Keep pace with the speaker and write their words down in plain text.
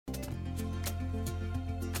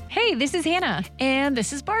Hey, this is Hannah. And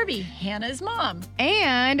this is Barbie, Hannah's mom.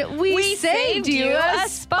 And we saved you a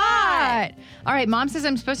spot. All right, Mom says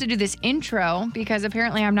I'm supposed to do this intro because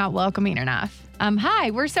apparently I'm not welcoming enough.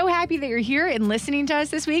 Hi, we're so happy that you're here and listening to us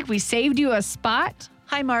this week. We saved you a spot.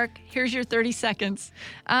 Hi, Mark. Here's your 30 seconds.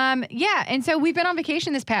 Yeah, and so we've been on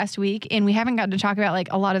vacation this past week, and we haven't gotten to talk about like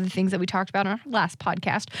a lot of the things that we talked about on our last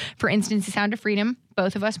podcast. For instance, The Sound of Freedom.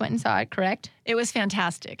 Both of us went and saw it, correct? It was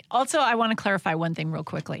fantastic. Also, I want to clarify one thing real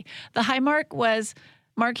quickly. The high mark was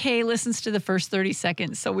Mark Hay listens to the first 30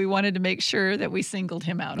 seconds, so we wanted to make sure that we singled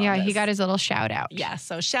him out. Yeah, on this. he got his little shout out. Yeah,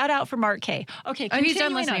 so shout out for Mark Hay. Okay, Oh, he's done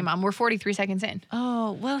continuing listening, on. Mom. We're 43 seconds in.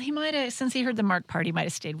 Oh, well, he might have, since he heard the Mark part, he might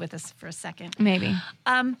have stayed with us for a second. Maybe.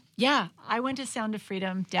 Yeah, I went to Sound of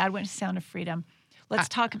Freedom. Dad went to Sound of Freedom. Let's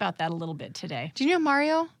talk about that a little bit today. Do you know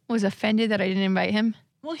Mario was offended that I didn't invite him?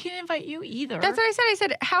 Well, he didn't invite you either. That's what I said. I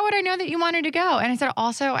said, how would I know that you wanted to go? And I said,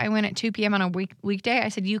 also, I went at 2 p.m. on a weekday. I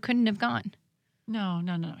said, you couldn't have gone. No.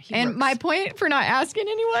 And works. my point for not asking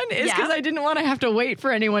anyone is because Yeah? I didn't want to have to wait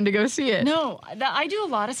for anyone to go see it. No, I do a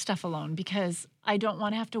lot of stuff alone because I don't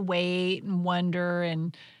want to have to wait and wonder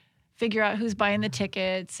and figure out who's buying the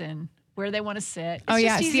tickets and where they want to sit. Oh, It's yeah.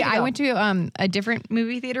 just easy See, to I go. went to a different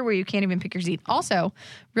movie theater where you can't even pick your seat. Also,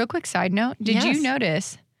 real quick side note, did Yes. you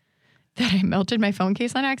notice that I melted my phone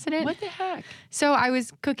case on accident? What the heck? So I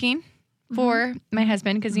was cooking for my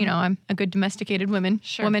husband because, you know, I'm a good domesticated woman.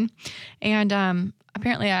 And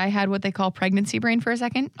apparently I had what they call pregnancy brain for a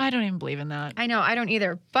second. I don't even believe in that. I know, I don't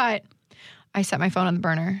either. But I set my phone on the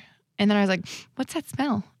burner. And then I was like, what's that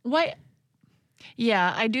smell? What?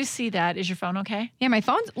 Yeah, I do see that. Is your phone okay? Yeah, my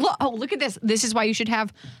phone's... look at this. This is why you should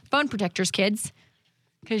have phone protectors, kids.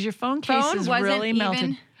 Because your phone case Phone is wasn't really melted.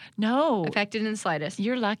 even No. Affected in the slightest.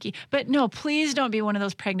 You're lucky. But no, please don't be one of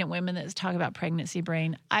those pregnant women that talk about pregnancy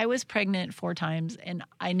brain. I was pregnant 4 times and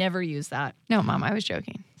I never used that. No, Mom, I was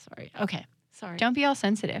joking. Sorry. Okay. Sorry. Don't be all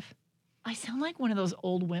sensitive. I sound like one of those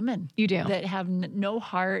old women. You do. That have no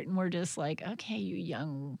heart and we're just like, okay, you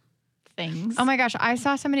young things. Oh my gosh, I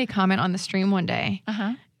saw somebody comment on the stream one day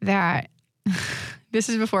Uh-huh. that this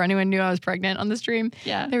is before anyone knew I was pregnant on the stream.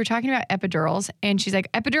 Yeah. They were talking about epidurals, and she's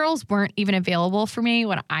like, epidurals weren't even available for me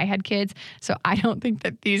when I had kids, so I don't think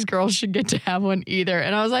that these girls should get to have one either.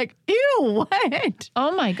 And I was like, ew, what?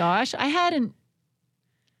 Oh my gosh.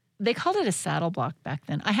 They called it a saddle block back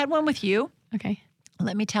then. I had one with you. Okay.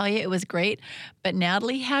 Let me tell you, it was great. But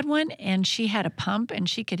Natalie had one and she had a pump and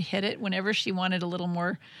she could hit it whenever she wanted a little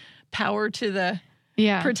more power to the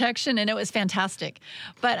Yeah. protection, and it was fantastic.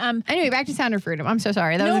 But Anyway, back to Sound of Freedom. I'm so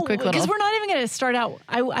sorry. That was a quick little... because we're not even going to start out.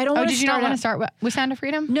 I don't Oh, want to did you not want to start with Sound of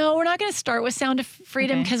Freedom? No, we're not going to start with Sound of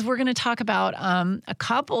Freedom Okay. because we're going to talk about a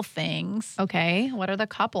couple things. Okay. What are the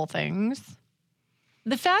couple things?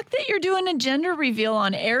 The fact that you're doing a gender reveal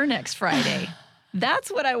on air next Friday. That's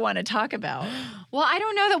what I want to talk about. Well, I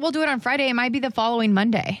don't know that we'll do it on Friday. It might be the following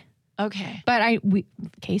Monday. Okay. But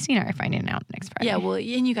Casey and I are finding out next Friday. Yeah, well,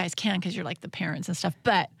 and you guys can because you're like the parents and stuff.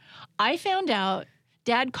 But I found out,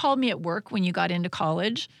 Dad called me at work when you got into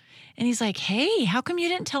college. And he's like, hey, how come you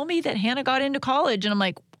didn't tell me that Hannah got into college? And I'm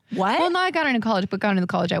like, what? Well, not I got into college, but got into the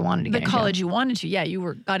college I wanted to get the into. college you wanted to. Yeah,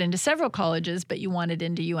 you got into several colleges, but you wanted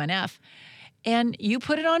into UNF. And you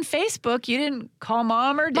put it on Facebook. You didn't call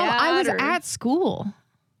Mom or Dad. I was at school.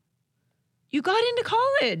 You got into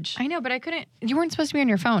college. I know, but I couldn't. You weren't supposed to be on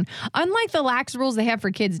your phone. Unlike the lax rules they have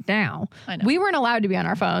for kids now, I know. we weren't allowed to be on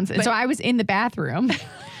our phones. And so I was in the bathroom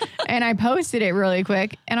and I posted it really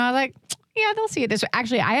quick. And I was like, yeah, they'll see it this way.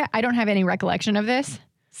 Actually, I don't have any recollection of this.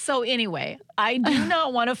 So anyway, I do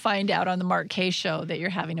not want to find out on the Mark K show that you're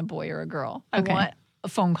having a boy or a girl. I Okay. want a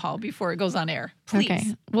phone call before it goes on air. Please. Okay.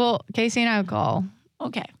 Well, Casey and I will call.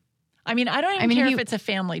 Okay. I mean, I don't even care if it's a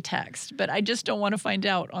family text, but I just don't want to find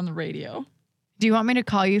out on the radio. Do you want me to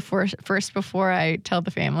call you first before I tell the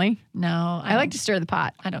family? No. I like to stir the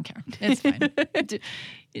pot. I don't care. It's fine.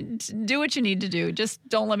 do what you need to do. Just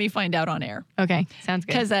don't let me find out on air. Okay. Sounds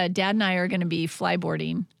good. Because Dad and I are going to be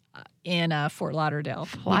flyboarding in Fort Lauderdale.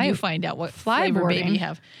 When you find out what flavor baby you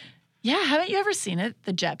have. Yeah. Haven't you ever seen it?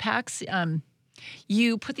 The jetpacks.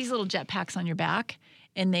 You put these little jetpacks on your back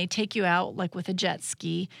and they take you out like with a jet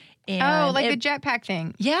ski. And the jetpack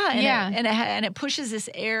thing. Yeah. And it pushes this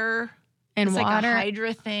air and it's water. like a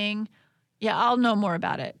Hydra thing. Yeah, I'll know more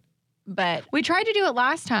about it. But we tried to do it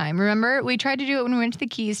last time. Remember, we tried to do it when we went to the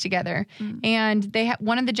Keys together, and they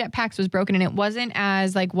one of the jetpacks was broken, and it wasn't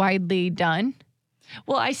as like widely done.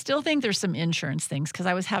 Well, I still think there's some insurance things because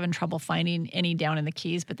I was having trouble finding any down in the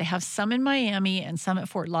Keys, but they have some in Miami and some at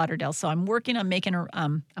Fort Lauderdale. So I'm working on making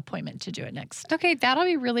an appointment to do it next. Okay, that'll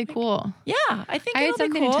be really cool. Yeah, I think I had it'll be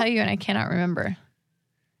something cool. to tell you, and I cannot remember.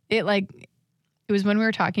 It It was when we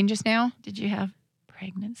were talking just now. Did you have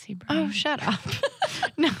pregnancy brain? Oh, shut up.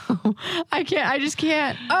 No, I can't. I just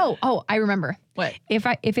can't. Oh, I remember. What? If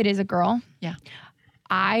it is a girl. Yeah.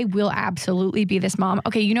 I will absolutely be this mom.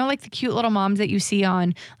 Okay, you know, like the cute little moms that you see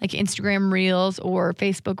on like Instagram Reels or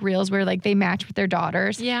Facebook Reels where like they match with their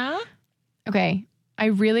daughters. Yeah. Okay, I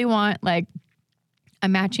really want like a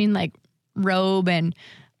matching like robe and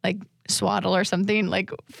like swaddle or something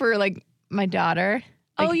like for like my daughter.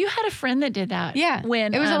 Like, you had a friend that did that. Yeah.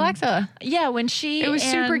 When it was Alexa. Yeah, when it was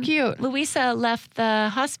super cute. Louisa left the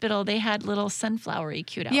hospital, they had little sunflowery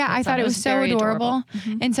cute outfits. Yeah, I thought it was so adorable.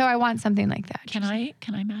 Mm-hmm. And so I want something like that. Can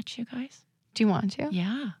I match you guys? Do you want to?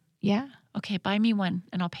 Yeah. Yeah. Okay, buy me one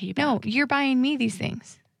and I'll pay you back. No, you're buying me these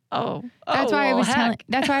things. That's why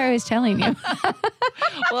I was telling you.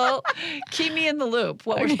 Well, keep me in the loop.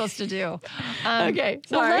 What we're supposed to do. Okay.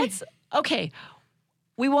 Sorry. Okay.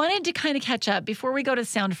 We wanted to kind of catch up before we go to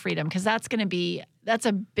Sound of Freedom because that's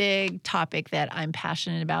a big topic that I'm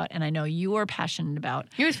passionate about and I know you are passionate about.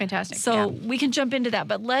 It was fantastic. So we can jump into that,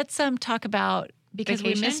 but let's talk about because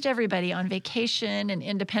vacation? We missed everybody on vacation and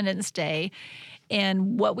Independence Day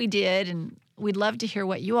and what we did, and we'd love to hear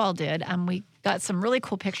what you all did. We got some really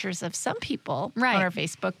cool pictures of some people on our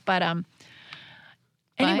Facebook, but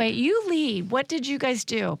anyway, you lead. What did you guys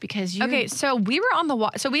do? Because okay, so we were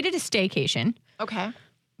on so we did a staycation. Okay.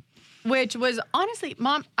 Which was honestly,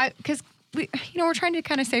 Mom, because we're trying to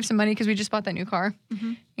kind of save some money because we just bought that new car,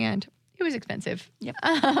 and it was expensive. Yep.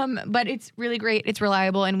 But it's really great. It's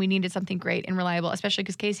reliable, and we needed something great and reliable, especially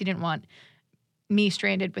because Casey didn't want me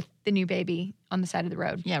stranded with the new baby on the side of the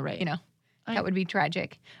road. Yeah, right. You know, that would be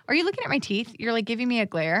tragic. Are you looking at my teeth? You're like giving me a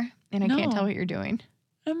glare, and I can't tell what you're doing.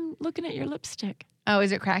 I'm looking at your lipstick. Oh,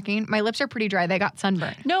 is it cracking? My lips are pretty dry. They got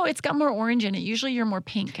sunburn. No, it's got more orange in it. Usually you're more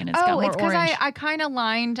pink and it's got more orange. Oh, it's because I kind of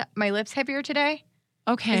lined my lips heavier today.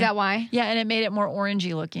 Okay. Is that why? Yeah, and it made it more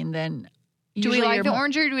orangey looking than Do we like the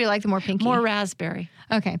orange or do we like the more pinky? More raspberry.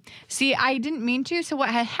 Okay. See, I didn't mean to. So what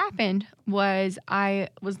had happened was I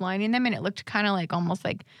was lining them and it looked kind of like almost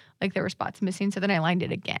like there were spots missing. So then I lined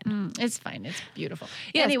it again. It's fine. It's beautiful.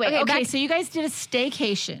 Yes, Anyway, okay, so you guys did a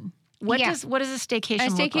staycation. What does a staycation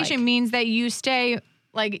look like? A staycation means that you stay,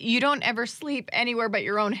 like, you don't ever sleep anywhere but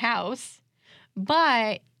your own house.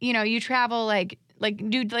 But, you travel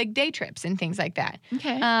do day trips and things like that.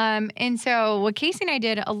 Okay. And so what Casey and I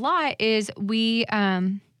did a lot is we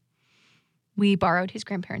borrowed his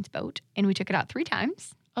grandparents' boat and we took it out 3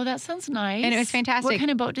 times. Oh, that sounds nice. And it was fantastic. What kind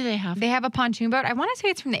of boat do they have? They have a pontoon boat. I want to say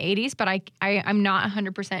it's from the 80s, but I'm not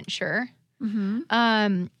 100% sure.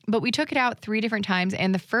 Mm-hmm. But we took it out 3 different times.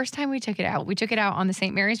 And the first time we took it out on the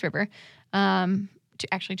St. Mary's River.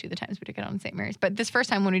 Actually, 2 of the times we took it on the St. Mary's. But this first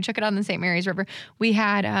time when we took it on the St. Mary's River, we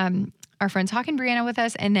had our friends Hawk and Brianna with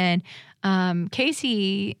us. And then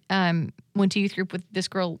Casey went to youth group with this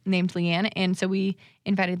girl named Leanne. And so we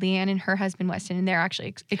invited Leanne and her husband, Weston. And they're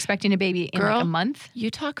actually expecting a baby in like a month. You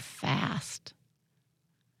talk fast.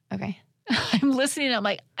 Okay. I'm listening. I'm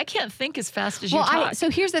like, I can't think as fast as you talk. So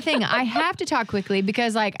here's the thing. I have to talk quickly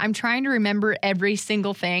because I'm trying to remember every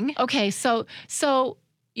single thing. Okay. So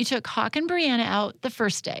you took Hawk and Brianna out the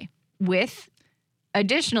first day.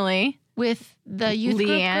 Additionally, with the youth group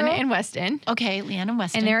Leanne girl? and Weston. Okay, Leanne and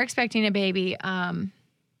Weston. And they're expecting a baby in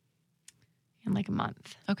like a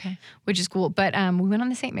month. Okay. Which is cool. But we went on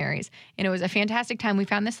the St. Mary's and it was a fantastic time. We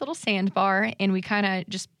found this little sandbar and we kind of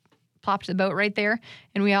just plopped the boat right there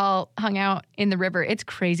and we all hung out in the river. It's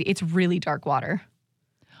crazy. It's really dark water.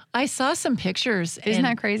 I saw some pictures. Isn't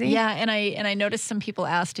that crazy? Yeah, and I noticed some people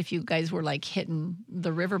asked if you guys were like hitting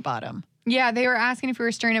the river bottom. Yeah, they were asking if we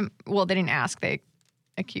were stirring them. Well, they didn't ask. They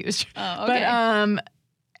accused. Oh, okay.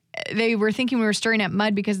 But they were thinking we were stirring up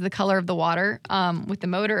mud because of the color of the water with the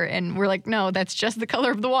motor. And we're like, no, that's just the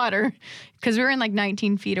color of the water. Because we were in like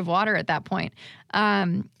 19 feet of water at that point.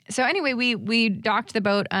 So anyway, we docked the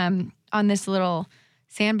boat on this little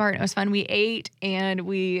sandbar. And it was fun. We ate and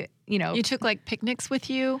we, You took like picnics with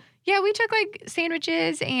you? Yeah, we took like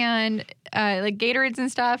sandwiches and like Gatorades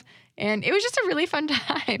and stuff. And it was just a really fun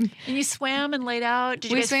time. And you swam and laid out.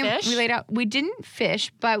 Did you guys fish? We laid out. We didn't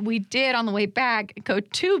fish, but we did on the way back go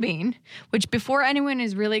tubing, which before anyone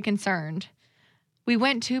is really concerned, we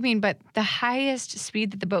went tubing, but the highest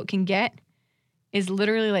speed that the boat can get is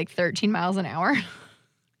literally like 13 miles an hour.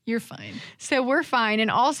 You're fine. So we're fine. And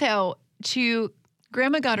also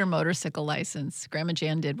Grandma got her motorcycle license. Grandma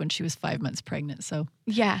Jan did when she was 5 months pregnant. So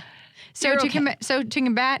yeah. So to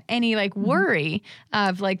combat any like worry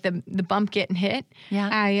of like the bump getting hit,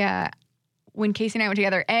 when Casey and I were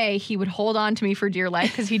together, he would hold on to me for dear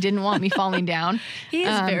life because he didn't want me falling down. He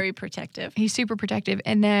is very protective. He's super protective.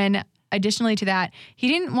 And then additionally to that, he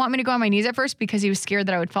didn't want me to go on my knees at first because he was scared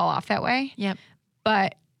that I would fall off that way. Yep.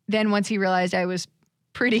 But then once he realized I was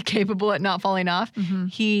pretty capable at not falling off,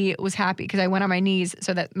 he was happy because I went on my knees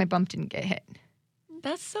so that my bump didn't get hit.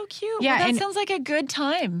 That's so cute. Yeah, well, that sounds like a good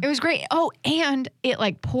time. It was great. Oh, and it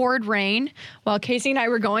like poured rain while Casey and I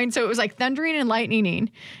were going. So it was like thundering and lightning.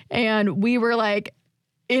 And we were like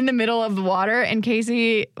in the middle of the water. And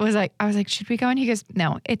Casey was like, I was like, should we go? And he goes,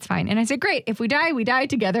 no, it's fine. And I said, great. If we die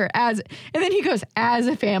together and then he goes, as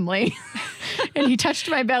a family. And he touched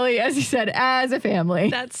my belly as he said, as a family.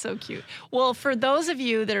 That's so cute. Well, for those of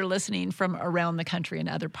you that are listening from around the country and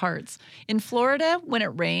other parts, in Florida, when it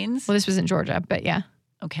rains. Well, this was in Georgia, but yeah.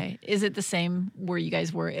 Okay. Is it the same where you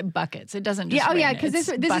guys were in buckets? It doesn't just rain. Yeah, because this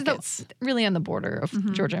is really on the border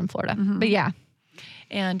of Georgia and Florida. But yeah.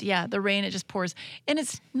 And yeah, the rain, it just pours. And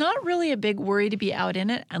it's not really a big worry to be out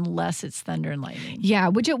in it unless it's thunder and lightning. Yeah,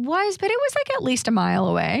 which it was, but it was like at least a mile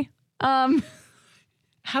away.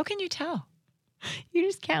 How can you tell? You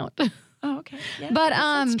just count. Oh, okay. Yeah, but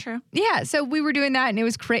that's true. Yeah, so we were doing that, and it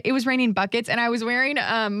was raining buckets, and I was wearing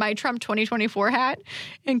my Trump 2024 hat.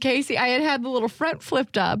 And Casey, I had the little front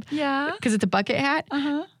flipped up. Yeah. Because it's a bucket hat.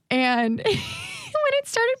 And when it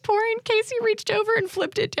started pouring, Casey reached over and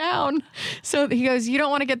flipped it down. So he goes, you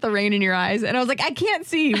don't want to get the rain in your eyes. And I was like, I can't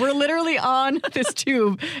see. We're literally on this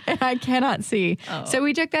tube, and I cannot see. Oh. So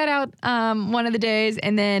we took that out one of the days,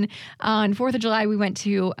 and then on 4th of July, we went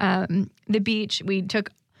to the beach. We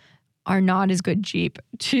took our not as good Jeep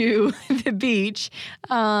to the beach.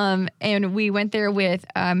 And we went there with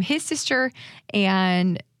his sister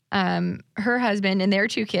and her husband and their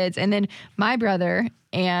 2 kids, and then my brother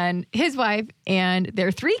and his wife and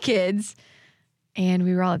their 3 kids. And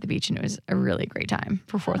we were all at the beach, and it was a really great time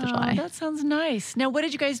for 4th of July. That sounds nice. Now, what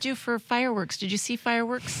did you guys do for fireworks? Did you see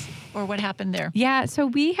fireworks, or what happened there? Yeah, so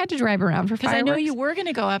we had to drive around for fireworks. Because I know you were going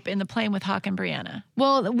to go up in the plane with Hawk and Brianna.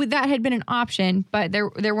 Well, that had been an option, but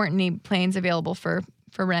there weren't any planes available for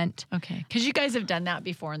rent. Okay, because you guys have done that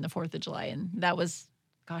before on the 4th of July, and that was...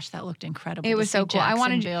 Gosh, that looked incredible. It was so cool. I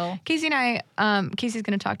wanted Casey and I. Casey's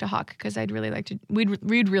going to talk to Hawk because we'd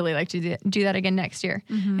really like to do that again next year.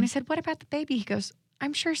 And I said, "What about the baby?" He goes,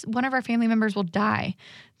 "I'm sure one of our family members will die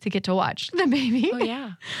to get to watch the baby." Oh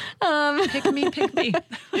yeah. Pick me.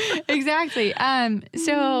 Exactly.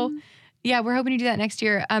 So yeah, we're hoping to do that next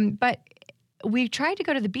year. But we tried to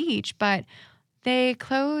go to the beach, but they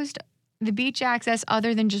closed the beach access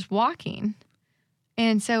other than just walking.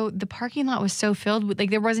 And so the parking lot was so filled with, like,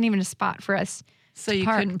 there wasn't even a spot for us. So you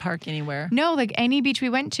couldn't park anywhere? No, like any beach we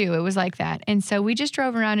went to, it was like that. And so we just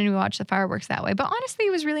drove around and we watched the fireworks that way. But honestly, it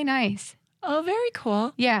was really nice. Oh, very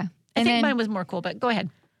cool. Yeah. I think mine was more cool, but go ahead.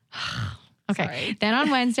 Okay. Sorry. Then on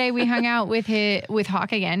Wednesday, we hung out with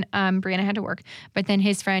Hawk again. Brianna had to work. But then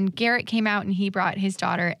his friend Garrett came out and he brought his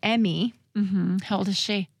daughter, Emmy. How old is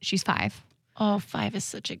she? She's 5. Oh, 5 is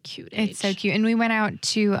such a cute age. It's so cute. And we went out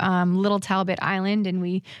to Little Talbot Island and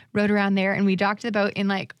we rode around there and we docked the boat in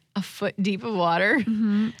like a foot deep of water.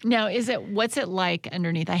 Now, what's it like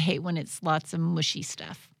underneath? I hate when it's lots of mushy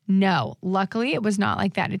stuff. No, luckily it was not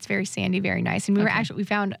like that. It's very sandy, very nice. And we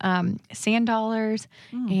found sand dollars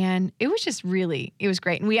and it was just it was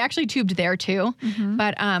great. And we actually tubed there too.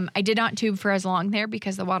 But I did not tube for as long there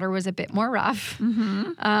because the water was a bit more rough.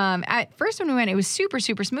 At first when we went, it was super,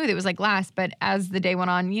 super smooth. It was like glass. But as the day went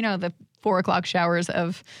on, the 4 o'clock showers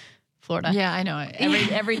of Florida. Yeah, I know.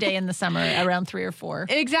 Every day in the summer around 3 or 4.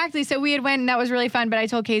 Exactly. So we had went and that was really fun. But I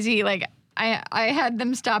told Casey, like, I had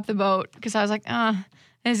them stop the boat because I was like,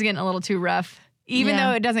 this is getting a little too rough. Even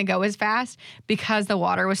though it doesn't go as fast because the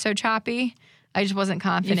water was so choppy, I just wasn't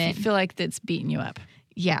confident. You feel like it's beating you up.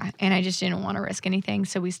 Yeah, and I just didn't want to risk anything,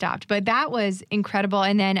 so we stopped. But that was incredible.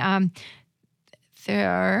 And then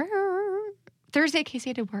Thursday,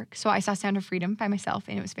 Casey had to work, so I saw Sound of Freedom by myself,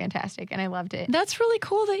 and it was fantastic, and I loved it. That's really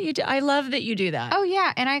cool that you do. I love that you do that. Oh,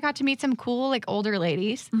 yeah, and I got to meet some cool, like, older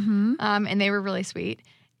ladies, and they were really sweet.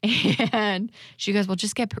 And she goes, well,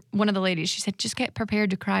 one of the ladies, she said, just get prepared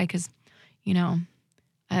to cry because,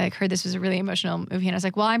 I heard this was a really emotional movie. And I was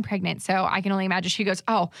like, well, I'm pregnant, so I can only imagine. She goes,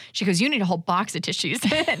 you need a whole box of tissues.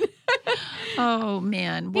 Oh,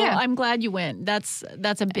 man. Well, I'm glad you went. That's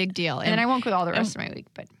a big deal. And I won't go all the rest of my week.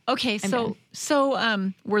 But okay, so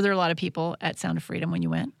were there a lot of people at Sound of Freedom when you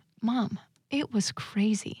went? Mom, it was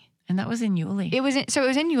crazy. And that was in Yulee. It was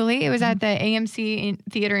in Yulee. It was at the AMC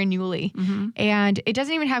Theater in Yulee. And it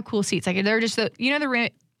doesn't even have cool seats. Like they're just I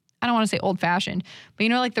don't want to say old fashioned, but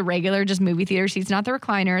like the regular just movie theater seats, not the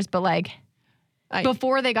recliners, but like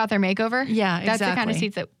before they got their makeover. Yeah, exactly. That's the kind of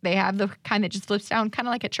seats that they have, the kind that just flips down, kind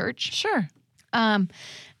of like a church. Sure. And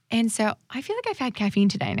so I feel like I've had caffeine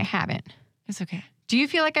today and I haven't. It's okay. Do you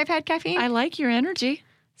feel like I've had caffeine? I like your energy.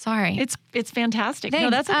 Sorry. It's fantastic. Thanks. No,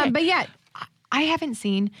 that's okay. But yeah, I haven't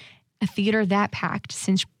seen a theater that packed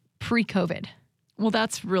since pre-COVID. Well,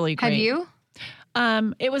 that's really great. Have you?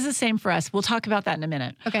 It was the same for us. We'll talk about that in a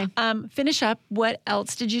minute. Okay. Finish up. What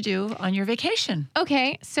else did you do on your vacation?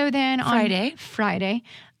 Okay. So then on Friday,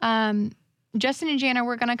 Justin and Jana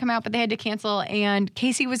were going to come out, but they had to cancel, and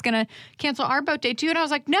Casey was going to cancel our boat day too. And I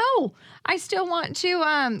was like, no, I still want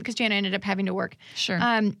to, because Jana ended up having to work. Sure.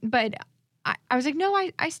 But I was like, no,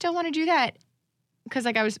 I still want to do that. Because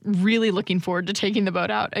I was really looking forward to taking the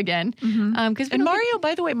boat out again. Mm-hmm. And Mario,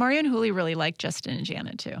 by the way, Mario and Huli really like Justin and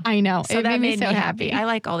Jana too. I know. So that made me so happy. I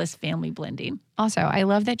like all this family blending. Also, I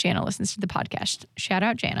love that Jana listens to the podcast. Shout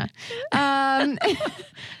out Jana.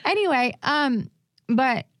 Anyway,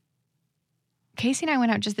 but Casey and I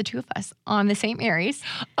went out, just the two of us, on the St. Mary's.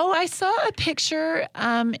 Oh, I saw a picture,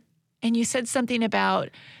 and you said something about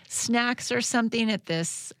snacks or something at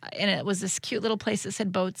this, and it was this cute little place that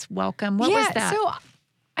said Boats Welcome. What was that? So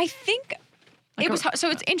I think so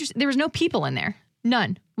it's interesting. There was no people in there.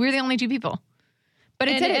 None. We were the only two people. But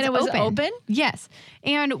it said it was open? Yes.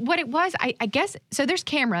 And what it was, I guess, so there's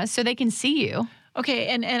cameras so they can see you. Okay,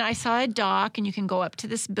 and I saw a dock, and you can go up to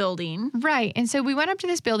this building. Right. And so we went up to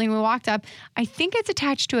this building. We walked up. I think it's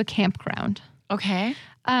attached to a campground. Okay.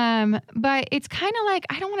 But it's kind of like,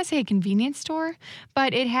 I don't want to say a convenience store,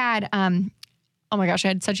 but it had, oh my gosh, I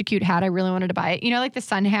had such a cute hat. I really wanted to buy it. You know, like the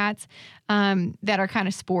sun hats, that are kind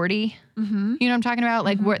of sporty. Mm-hmm. You know what I'm talking about?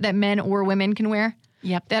 Like that men or women can wear.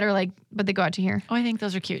 Yep. That are like, but they go out to here. Oh, I think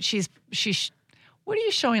those are cute. What are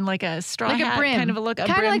you showing? Like a straw hat brim. kind of a look? A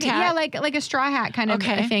kind brim of like, hat? Yeah, like a straw hat kind of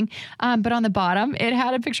a thing. But on the bottom, it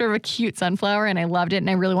had a picture of a cute sunflower, and I loved it, and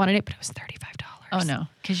I really wanted it, but it was $35. Oh, no.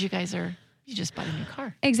 Because you just bought a new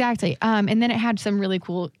car. Exactly. And then it had some really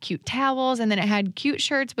cool, cute towels. And then it had cute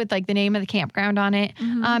shirts with like the name of the campground on it.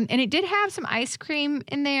 Mm-hmm. And it did have some ice cream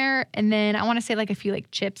in there. And then I want to say like a few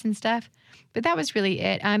like chips and stuff. But that was really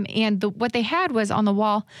it. And what they had was on the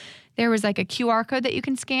wall, there was like a QR code that you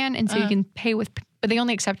can scan. And so you can pay with, but they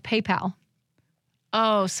only accept PayPal.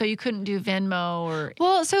 Oh, so you couldn't do Venmo or...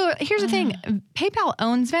 Well, so here's the thing. PayPal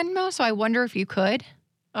owns Venmo. So I wonder if you could.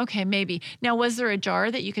 Okay, maybe. Now, was there a jar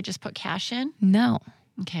that you could just put cash in? No.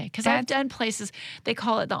 Okay, because I've done places, they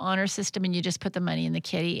call it the honor system, and you just put the money in the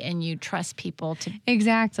kitty and you trust people to...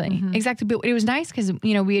 Exactly. Mm-hmm. Exactly. But it was nice because,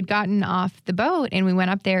 we had gotten off the boat and we went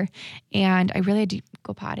up there and I really had to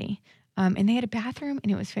go potty. And they had a bathroom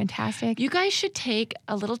and it was fantastic. You guys should take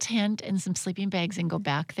a little tent and some sleeping bags and go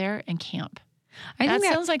back there and camp. That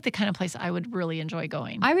sounds like the kind of place I would really enjoy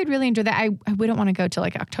going. I would really enjoy that. I wouldn't want to go till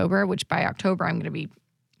like October, which by October I'm going to be...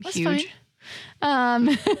 That's huge. Fine.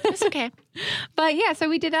 That's okay. But yeah, so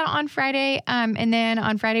we did that on Friday. And then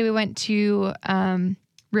on Friday we went to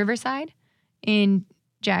Riverside in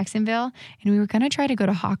Jacksonville. And we were going to try to go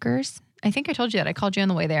to Hawkers. I think I told you that. I called you on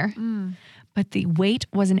the way there. But the wait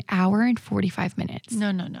was an hour and 45 minutes. No.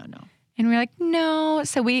 And we were like, no.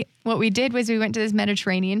 So what we did was we went to this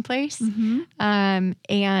Mediterranean place. Mm-hmm.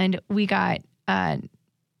 And we got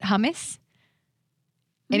hummus.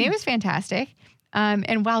 And it was fantastic.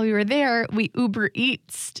 And while we were there, we Uber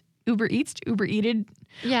Eated.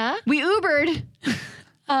 Yeah. We Ubered.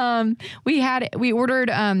 We ordered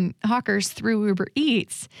Hawkers through Uber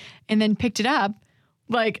Eats and then picked it up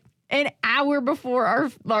like an hour before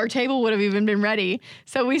our table would have even been ready.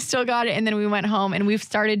 So we still got it, and then we went home, and we've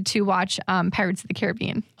started to watch Pirates of the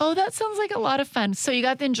Caribbean. Oh, that sounds like a lot of fun. So you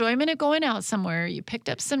got the enjoyment of going out somewhere. You picked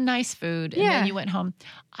up some nice food, and then you went home.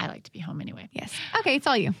 I like to be home anyway. Yes. Okay, it's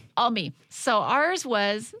all you. All me. So ours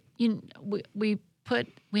was, we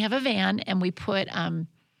have a van, and we put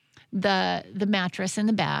the mattress in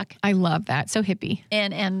the back. I love that. So hippie.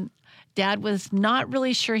 And Dad was not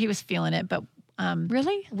really sure he was feeling it, but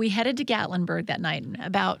really? We headed to Gatlinburg that night.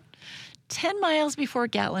 About 10 miles before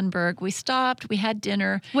Gatlinburg, we stopped. We had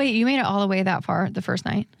dinner. Wait, you made it all the way that far the first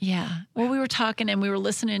night? Yeah. Well, we were talking and we were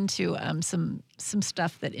listening to some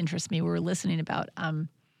stuff that interests me. We were listening about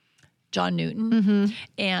John Newton. Mm-hmm.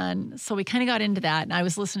 And so we kind of got into that. And I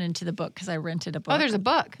was listening to the book because I rented a book. Oh, there's a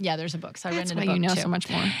book? Yeah, there's a book. So I rented a book too. That's why you know too. So much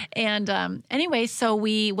more. And anyway, so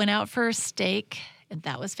we went out for steak. And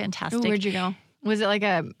that was fantastic. Ooh, where'd you go? Was it like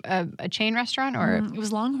a chain restaurant or? It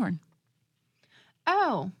was Longhorn.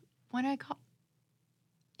 Oh, what did I call?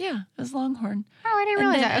 Yeah, it was Longhorn. Oh, I didn't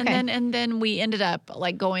realize that. Okay. And then we ended up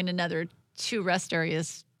like going another 2 rest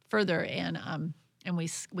areas further, and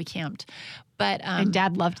we camped. But and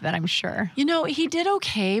Dad loved that, I'm sure. He did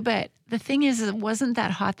okay, but the thing is, it wasn't that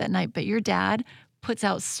hot that night. But your dad puts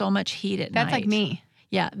out so much heat at night. That's like me.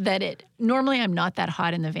 Yeah, normally I'm not that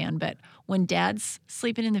hot in the van, but when Dad's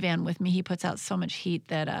sleeping in the van with me, he puts out so much heat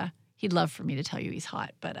that he'd love for me to tell you he's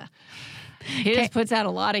hot, but he just puts out a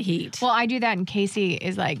lot of heat. Well, I do that, and Casey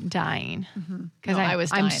is like dying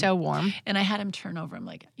because I'm so warm. And I had him turn over. I'm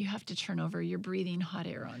like, you have to turn over. You're breathing hot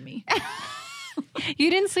air on me. You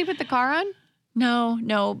didn't sleep with the car on?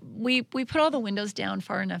 No. We put all the windows down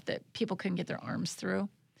far enough that people couldn't get their arms through,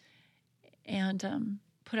 and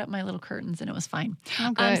put up my little curtains, and it was fine.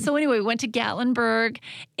 Oh, good. So anyway, we went to Gatlinburg,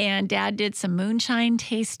 and Dad did some moonshine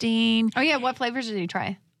tasting. Oh, yeah. What flavors did he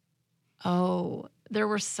try? Oh, there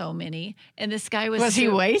were so many. And this guy Was he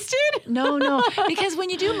wasted? No. Because when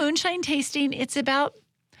you do moonshine tasting, it's about,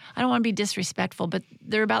 I don't want to be disrespectful, but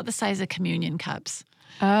they're about the size of communion cups.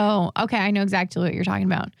 Oh, okay. I know exactly what you're talking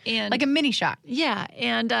about. And like a mini shot. Yeah.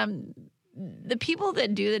 And the people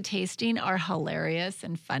that do the tasting are hilarious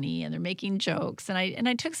and funny, and they're making jokes. And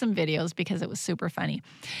I took some videos because it was super funny.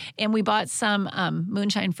 And we bought some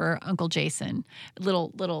moonshine for Uncle Jason,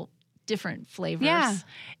 little different flavors. Yeah.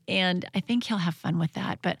 And I think he'll have fun with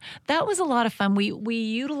that. But that was a lot of fun. We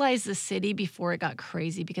utilized the city before it got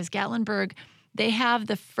crazy because Gatlinburg, they have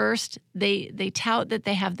the first, they tout that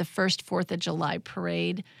they have the first 4th of July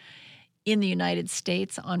parade in the United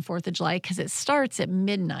States on 4th of July because it starts at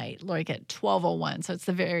midnight, like at 12:01. So it's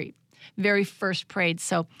the very, very first parade.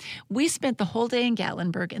 So we spent the whole day in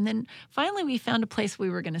Gatlinburg, and then finally we found a place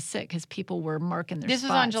we were going to sit because people were marking their spots. This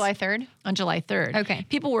was on July 3rd? On July 3rd. Okay.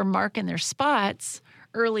 People were marking their spots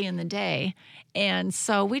early in the day, and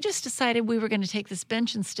so we just decided we were going to take this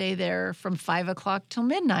bench and stay there from 5 o'clock till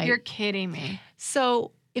midnight. You're kidding me.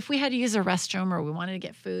 So if we had to use a restroom or we wanted to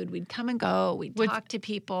get food, we'd come and go. We'd talk to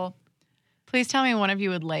people. Please tell me one of you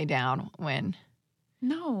would lay down when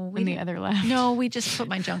the other left. No, we just put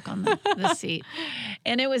my junk on the seat.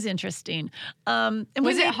 And it was interesting. And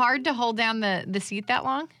was it hard to hold down the seat that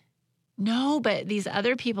long? No, but these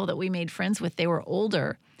other people that we made friends with, they were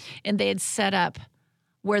older, and they had set up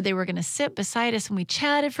where they were going to sit beside us, and we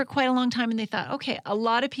chatted for quite a long time, and they thought, okay, a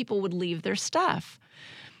lot of people would leave their stuff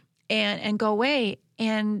and go away.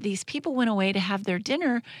 And these people went away to have their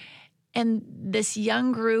dinner, and this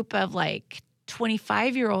young group of like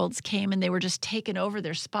 25-year-olds came, and they were just taking over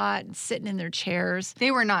their spot and sitting in their chairs.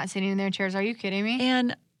 They were not sitting in their chairs. Are you kidding me?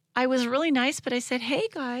 And I was really nice, but I said, hey,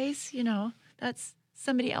 guys, that's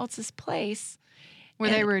somebody else's place. Were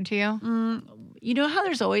they rude to you? You know how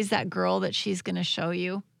there's always that girl that she's going to show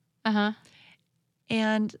you? Uh-huh.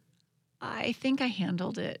 And I think I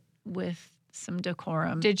handled it with some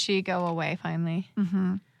decorum. Did she go away finally?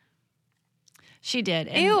 Mm-hmm. She did.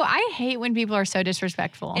 And, ew, I hate when people are so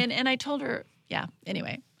disrespectful. And I told her,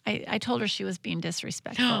 anyway, I told her she was being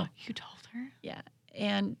disrespectful. You told her? Yeah.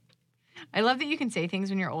 And I love that you can say things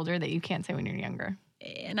when you're older that you can't say when you're younger.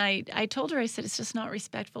 And I told her, I said, it's just not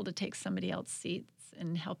respectful to take somebody else's seats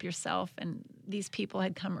and help yourself. And these people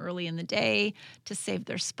had come early in the day to save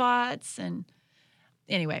their spots. And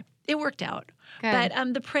anyway, it worked out. Good.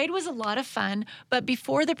 But the parade was a lot of fun. But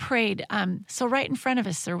before the parade, so right in front of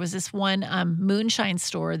us, there was this one moonshine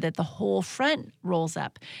store that the whole front rolls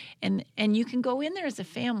up. And you can go in there as a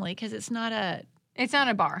family because it's not a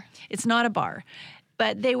bar. It's not a bar.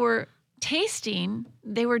 But they were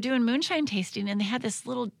doing moonshine tasting, and they had this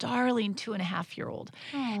little darling 2.5-year-old.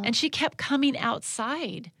 Aww. And she kept coming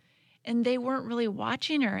outside, and they weren't really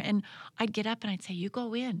watching her. And I'd get up and I'd say, you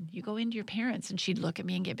go into your parents. And she'd look at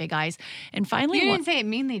me and get big eyes. And finally, you didn't say it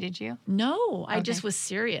meanly, did you? No, I just was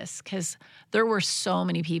serious because there were so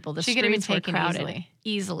many people. The streets were crowded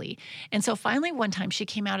easily. And so finally one time she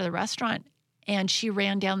came out of the restaurant and she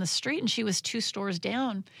ran down the street, and she was 2 stores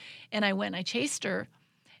down. And I went and I chased her.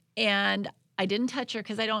 And I didn't touch her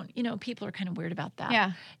because I don't, people are kind of weird about that.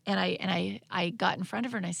 Yeah. And I got in front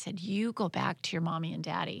of her and I said, you go back to your mommy and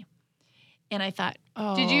daddy. And I thought,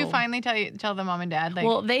 oh. Did you finally tell the mom and dad?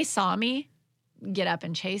 Well, they saw me get up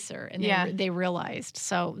and chase her, and they realized.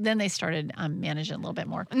 So then they started managing a little bit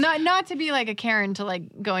more. Not to be like a Karen to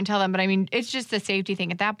like go and tell them, but I mean, it's just a safety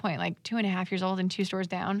thing at that point. Like 2.5 years old and 2 stores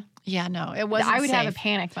down. Yeah, no, it wasn't. I would safe. have a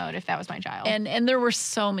panic mode if that was my child. And there were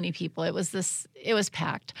so many people. It was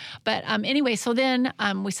packed. But anyway, so then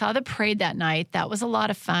we saw the parade that night. That was a lot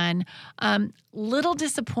of fun. Little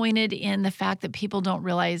disappointed in the fact that people don't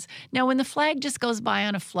realize now when the flag just goes by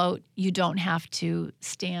on a float, you don't have to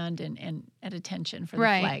stand and at attention for the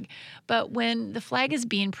flag. But when the flag is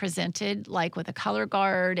being presented, like with a color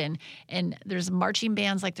guard and there's marching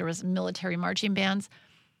bands, like there was military marching bands,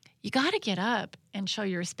 you got to get up and show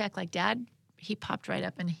your respect. Like Dad, he popped right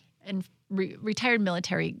up and retired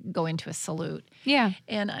military go into a salute. Yeah.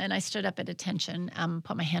 And I stood up at attention,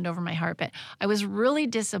 put my hand over my heart. But I was really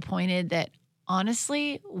disappointed that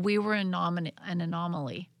honestly, we were an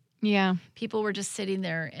anomaly. Yeah. People were just sitting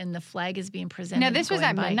there and the flag is being presented. Now, this was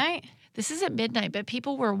at midnight? This is at midnight, but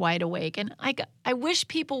people were wide awake. And I wish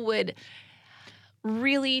people would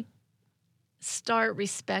really start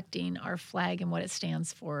respecting our flag and what it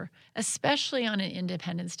stands for, especially on an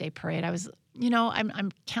Independence Day parade. I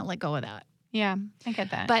can't let go of that. Yeah, I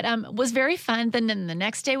get that. But was very fun. Then the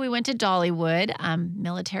next day we went to Dollywood,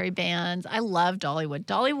 military bands. I love Dollywood.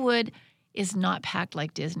 Dollywood is not packed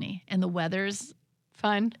like Disney, and the weather's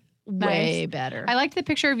fun. Way better. I liked the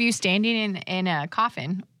picture of you standing in a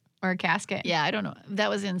coffin or a casket. Yeah, I don't know. That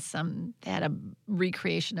was they had a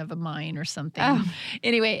recreation of a mine or something. Oh.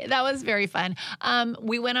 Anyway, that was very fun.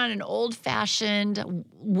 We went on an old-fashioned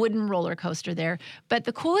wooden roller coaster there. But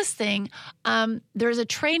the coolest thing, there's a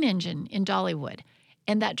train engine in Dollywood.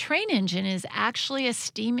 And that train engine is actually a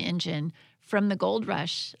steam engine from the Gold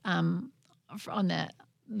Rush on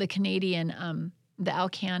the Canadian, the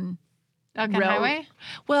Alcan Highway?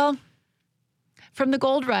 Well, from the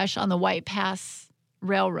Gold Rush on the White Pass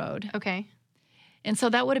Railroad. Okay. And so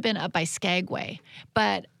that would have been up by Skagway.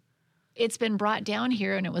 But it's been brought down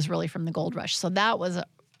here, and it was really from the Gold Rush. So that was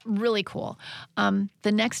really cool. The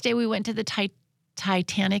next day we went to the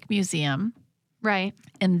Titanic Museum. Right.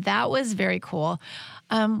 And that was very cool.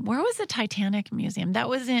 Where was the Titanic Museum? That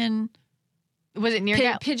was in... Was it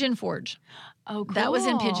near Pigeon Forge. Oh, cool. That was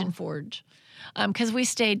in Pigeon Forge. Because we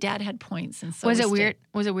stayed, Dad had points, and so was it weird?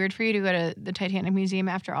 Was it weird for you to go to the Titanic Museum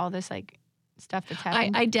after all this stuff that's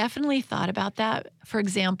happened? I definitely thought about that. For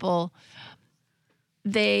example,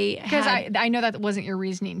 because I know that wasn't your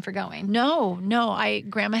reasoning for going. No.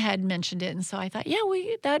 Grandma had mentioned it, and so I thought,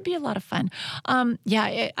 that'd be a lot of fun.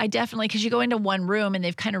 I definitely, because you go into one room and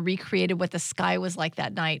they've kind of recreated what the sky was like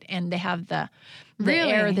that night, and they have the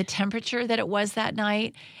air, the temperature that it was that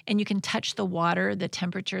night, and you can touch the water, the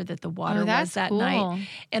temperature that the water was that night.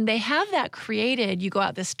 And they have that created. You go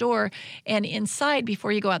out this door, and inside,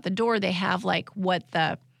 before you go out the door, they have like what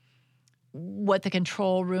the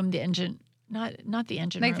control room, the engine. Not the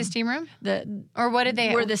engine room. Like the steam room? Or what did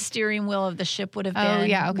they... Where the steering wheel of the ship would have been. Oh,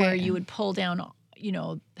 yeah, okay. Where you would pull down,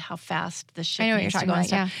 how fast the ship needs to go and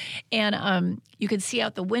stuff. Yeah. And you could see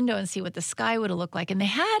out the window and see what the sky would have looked like. And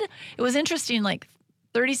it was interesting, like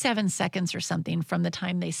 37 seconds or something from the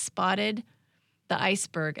time they spotted the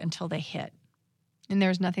iceberg until they hit. And there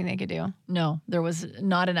was nothing they could do? No, there was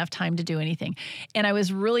not enough time to do anything. And I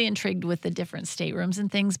was really intrigued with the different staterooms and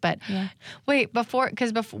things, but... Yeah. Wait,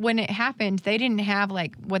 because when it happened, they didn't have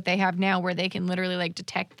like what they have now where they can literally like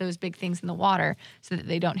detect those big things in the water so that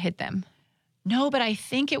they don't hit them. No, but I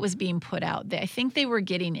think it was being put out. I think they were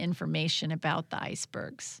getting information about the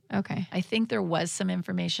icebergs. Okay. I think there was some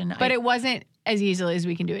information. But it wasn't as easily as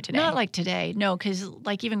we can do it today. Not like today, no, because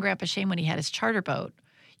like even Grandpa Shane, when he had his charter boat,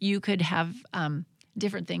 you could have...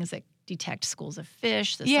 different things that detect schools of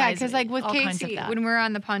fish. Because like with Casey, when we're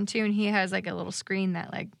on the pontoon, he has like a little screen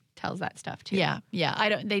that like tells that stuff too. Yeah.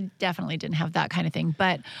 They definitely didn't have that kind of thing.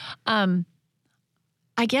 But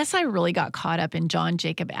I guess I really got caught up in John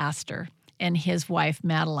Jacob Astor and his wife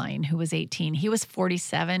Madeline, who was 18. He was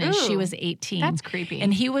 47 and she was 18. That's creepy.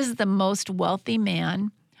 And he was the most wealthy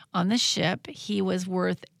man on the ship. He was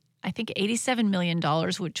worth, I think, $87 million,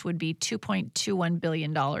 which would be $2.21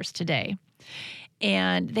 billion today.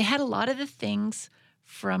 And they had a lot of the things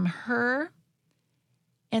from her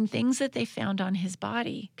and things that they found on his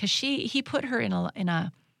body, because he put her in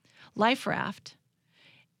a life raft,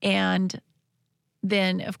 and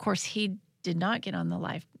then of course he did not get on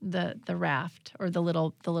the raft or the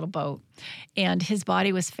little boat, and his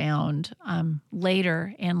body was found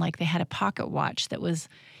later, and like they had a pocket watch that was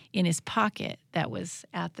in his pocket that was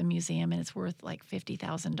at the museum, and it's worth like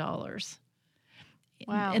 $50,000.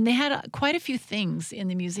 Wow. And they had quite a few things in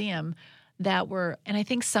the museum that were, and I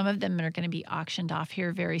think some of them are going to be auctioned off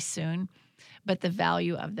here very soon, but the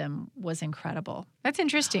value of them was incredible. That's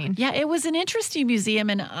interesting. Yeah, it was an interesting museum,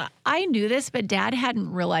 and I knew this, but Dad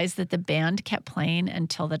hadn't realized that the band kept playing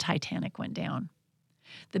until the Titanic went down.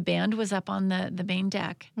 The band was up on the main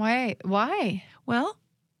deck. Why? Well,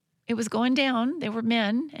 it was going down. They were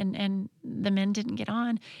men, and the men didn't get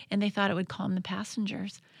on, and they thought it would calm the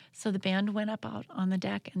passengers. So the band went up out on the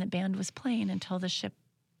deck, and the band was playing until the ship,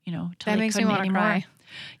 till that makes me want to cry.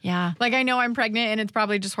 Yeah. Like, I know I'm pregnant, and it's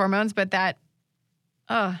probably just hormones, but that,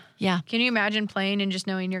 yeah. Can you imagine playing and just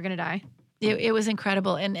knowing you're going to die? It was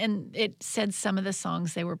incredible, and it said some of the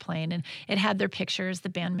songs they were playing, and it had their pictures, the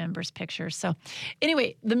band members' pictures. So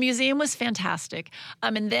anyway, the museum was fantastic.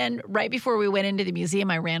 And then right before we went into the museum,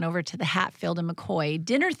 I ran over to the Hatfield and McCoy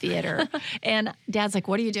Dinner Theater, and Dad's like,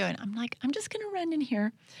 "What are you doing?" I'm like, "I'm just going to run in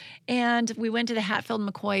here." And we went to the Hatfield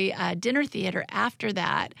and McCoy Dinner Theater after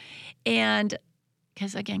that, and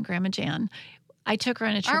because, again, Grandma Jan, I took her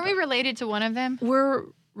on a trip. Aren't we related to one of them? We're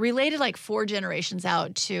related like 4 generations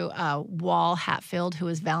out to Wall Hatfield, who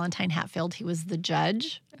was Valentine Hatfield. He was the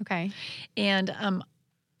judge. Okay. And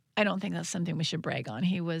I don't think that's something we should brag on.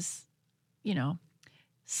 He was, he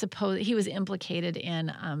was implicated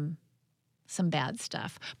in some bad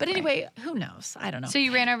stuff. But anyway, Who knows? I don't know. So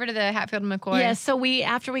you ran over to the Hatfield and McCoy? Yeah, so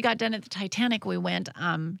after we got done at the Titanic, we went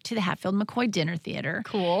to the Hatfield and McCoy Dinner Theater.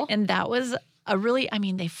 Cool. And that was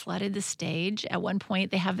they flooded the stage. At one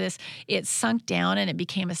point, they have it sunk down and it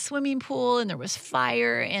became a swimming pool, and there was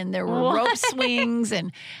fire and there were rope swings,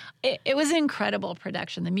 and it was an incredible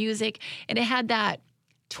production. The music, and it had that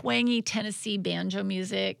twangy Tennessee banjo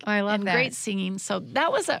music. Oh, I love that. Great singing. So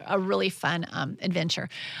that was a really fun adventure.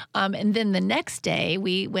 And then the next day,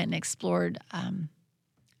 we went and explored.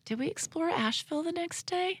 Did we explore Asheville the next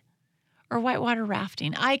day? Or whitewater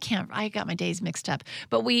rafting. I got my days mixed up.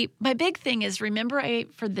 But my big thing is, remember,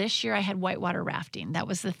 for this year I had whitewater rafting. That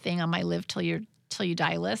was the thing on my Live Till You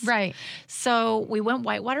Die list. Right. So we went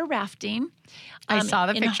whitewater rafting. I saw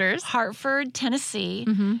the in pictures. Hartford, Tennessee.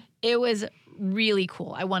 Mm-hmm. It was really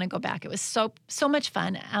cool. I want to go back. It was so much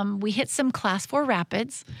fun. We hit some Class 4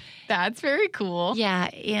 rapids. That's very cool. Yeah,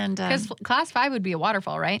 and because Class 5 would be a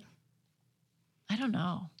waterfall, right? I don't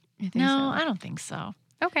know. I don't think so.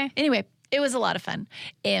 Okay. Anyway, it was a lot of fun,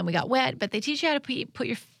 and we got wet, but they teach you how to put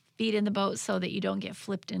your feet in the boat so that you don't get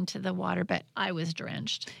flipped into the water, but I was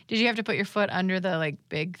drenched. Did you have to put your foot under the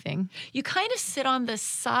big thing? You kind of sit on the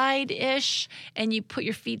side-ish, and you put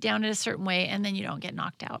your feet down in a certain way, and then you don't get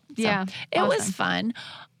knocked out. So yeah. It was fun.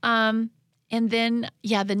 And then,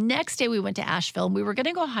 the next day we went to Asheville, and we were going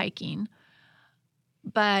to go hiking,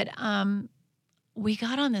 but we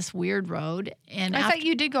got on this weird road, and I thought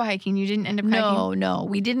you did go hiking. You didn't end up hiking? No,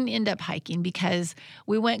 we didn't end up hiking because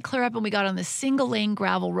we went clear up and we got on this single lane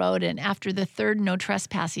gravel road, and after the third no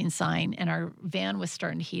trespassing sign and our van was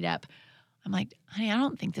starting to heat up, I'm like, honey, I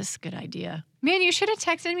don't think this is a good idea. Man, you should have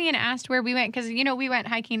texted me and asked where we went, because we went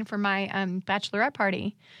hiking for my bachelorette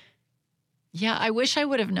party. Yeah, I wish I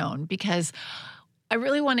would have known, because I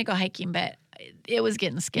really want to go hiking, but it was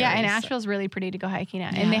getting scary. Yeah, and Asheville's really pretty to go hiking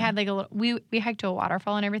at. Yeah. And they had we hiked to a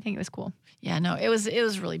waterfall and everything. It was cool. Yeah, no, it was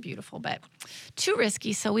really beautiful, but too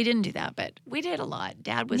risky, so we didn't do that. But we did a lot.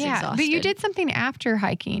 Dad was exhausted. But you did something after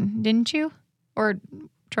hiking, didn't you? Or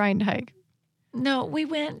trying to hike? No, we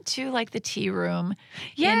went to the tea room.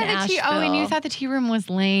 Yeah, in Asheville. Oh, and you thought the tea room was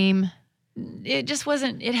lame. It just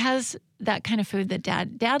wasn't. It has that kind of food that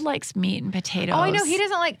Dad likes, meat and potatoes. Oh, I know. He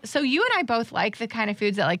doesn't like. So you and I both like the kind of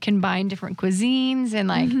foods that combine different cuisines and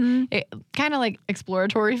kind of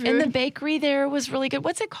exploratory food. And the bakery there was really good.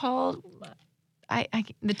 What's it called?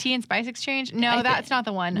 The Tea and Spice Exchange? No, that's not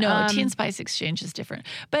the one. No, Tea and Spice Exchange is different.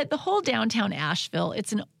 But the whole downtown Asheville,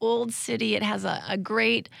 it's an old city. It has a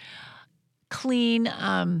great, clean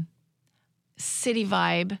city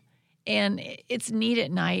vibe. And it's neat at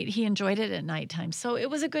night. He enjoyed it at nighttime. So it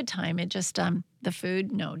was a good time. It just, the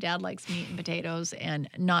food, no, Dad likes meat and potatoes and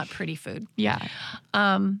not pretty food. Yeah.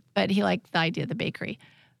 But he liked the idea of the bakery.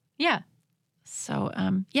 Yeah. So,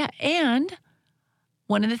 And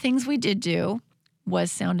one of the things we did do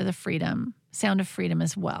was Sound of Freedom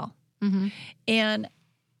as well. Mm-hmm. And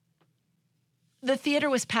the theater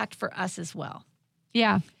was packed for us as well.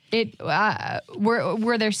 Yeah.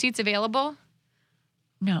 Were there seats available?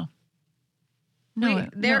 No. No,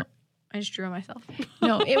 there. I just drew on myself.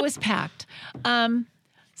 No, it was packed.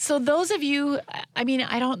 So those of you,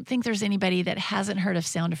 I don't think there's anybody that hasn't heard of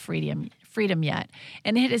Sound of Freedom yet.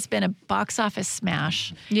 And it has been a box office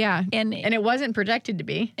smash. Yeah. And it wasn't projected to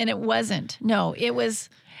be. And it wasn't. No, it was.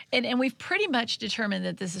 And we've pretty much determined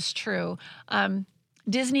that this is true.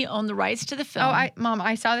 Disney owned the rights to the film. Oh, Mom,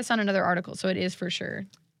 I saw this on another article, so it is for sure.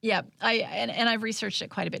 Yeah, and I've researched it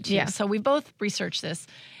quite a bit too. Yeah. So we both researched this.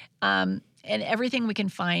 And everything we can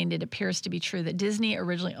find, it appears to be true that Disney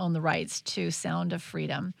originally owned the rights to Sound of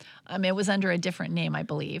Freedom. It was under a different name, I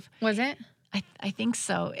believe. Was it? I think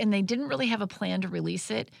so. And they didn't really have a plan to release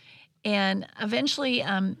it. And eventually,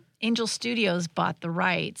 Angel Studios bought the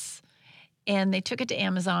rights. And they took it to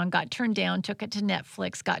Amazon, got turned down, took it to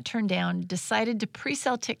Netflix, got turned down, decided to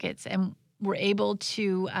pre-sell tickets, and were able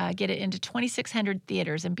to get it into 2,600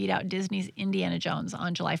 theaters and beat out Disney's Indiana Jones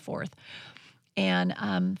on July 4th.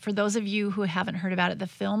 And for those of you who haven't heard about it, the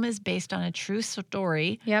film is based on a true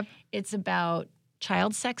story. Yep. It's about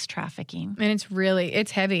child sex trafficking. And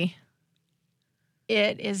it's heavy.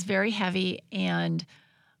 It is very heavy, and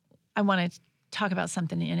I want to talk about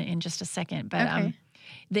something in just a second. But Okay.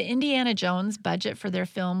 The Indiana Jones budget for their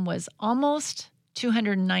film was almost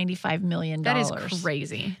 $295 million. That is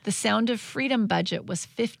crazy. The Sound of Freedom budget was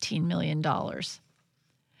 $15 million.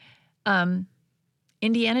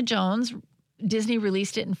 Indiana Jones, Disney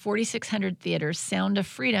released it in 4,600 theaters. Sound of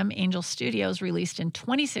Freedom, Angel Studios released in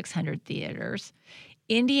 2,600 theaters.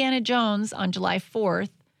 Indiana Jones on July 4th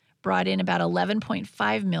brought in about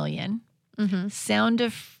 $11.5 million. Mm-hmm. Sound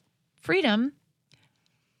of Freedom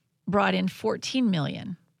brought in $14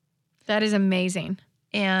 million. That is amazing.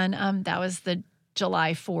 And that was the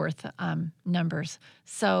July 4th numbers.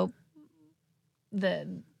 So the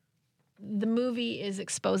movie is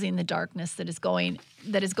exposing the darkness that is going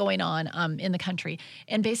on in the country,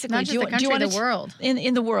 and basically, not just the country, the world.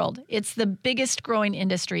 In the world, it's the biggest growing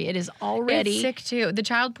industry. It is already It's sick too. The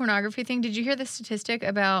child pornography thing. Did you hear the statistic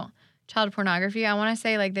about child pornography? I want to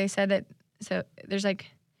say they said that there's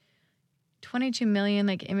 22 million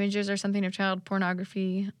images or something of child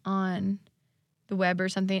pornography on the web or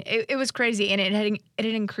something. It was crazy, and it had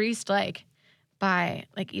increased by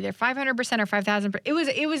either 500% or 5,000%.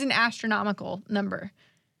 It was an astronomical number.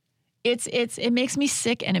 It makes me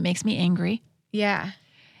sick and it makes me angry. Yeah,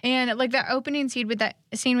 and the opening scene with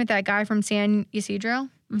that guy from San Ysidro,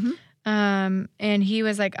 Mm-hmm. And he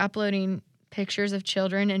was uploading pictures of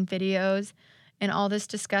children and videos and all this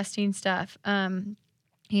disgusting stuff, in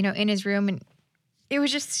his room, and it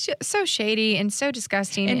was just so shady and so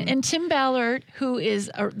disgusting. And Tim Ballard, who is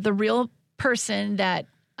the real person that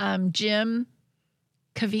Jim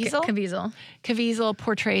Caviezel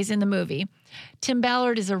portrays in the movie. Tim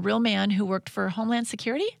Ballard is a real man who worked for Homeland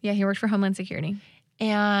Security. Yeah, he worked for Homeland Security.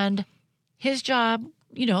 And his job,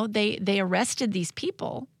 they arrested these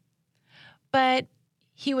people, but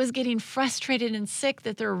he was getting frustrated and sick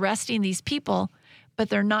that they're arresting these people, but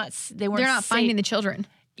they're not finding the children.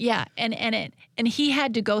 Yeah, and he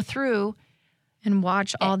had to go through and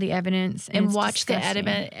watch all the evidence and watch the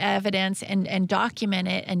evidence and document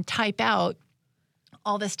it and type out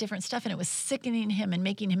all this different stuff, and it was sickening him and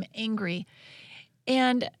making him angry.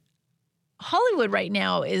 And Hollywood right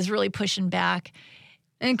now is really pushing back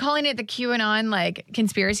and calling it the QAnon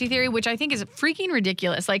conspiracy theory, which I think is freaking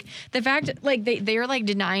ridiculous. The fact they're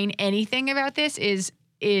denying anything about this is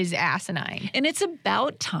asinine. And it's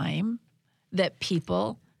about time that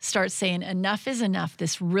people start saying enough is enough.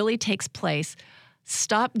 This really takes place.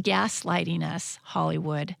 Stop gaslighting us,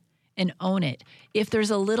 Hollywood, and own it. If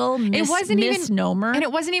there's a little misnomer. And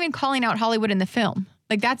it wasn't even calling out Hollywood in the film.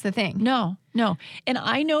 That's the thing. No. And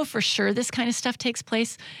I know for sure this kind of stuff takes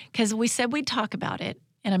place because we said we'd talk about it.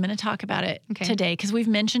 And I'm going to talk about it today because we've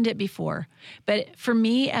mentioned it before. But for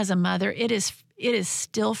me as a mother, it is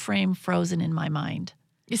still frozen in my mind.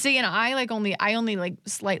 You see, and I only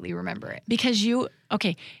slightly remember it. Because you were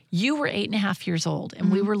 8.5 years old,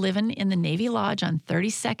 and we were living in the Navy Lodge on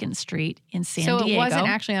 32nd Street in San Diego. So it wasn't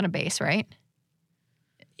actually on a base, right?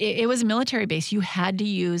 It was a military base. You had to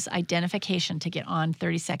use identification to get on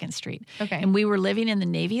 32nd Street. Okay. And we were living in the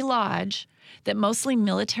Navy Lodge that mostly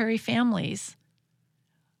military families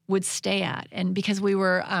would stay at. And because we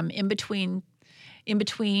were in between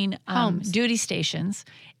duty stations,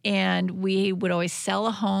 and we would always sell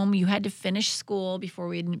a home. You had to finish school before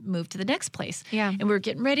we'd move to the next place. Yeah. And we were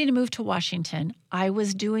getting ready to move to Washington. I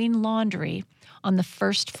was doing laundry on the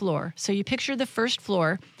first floor. So you picture the first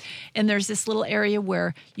floor, and there's this little area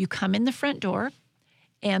where you come in the front door,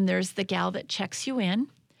 and there's the gal that checks you in.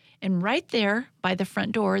 And right there by the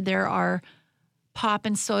front door, there are pop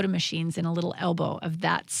and soda machines in a little elbow of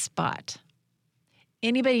that spot.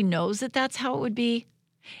 Anybody knows that that's how it would be?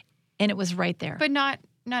 And it was right there. But not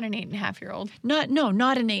an 8.5-year-old. Not an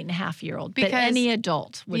 8.5-year-old, but any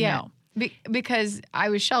adult would know. Because I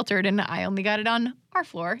was sheltered and I only got it on our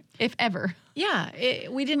floor, if ever. Yeah,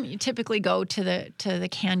 we didn't typically go to the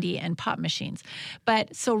candy and pop machines.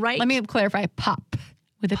 But so Let me clarify, pop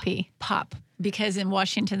with a P. Pop. Because in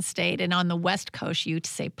Washington State and on the West Coast, you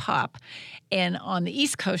say pop. And on the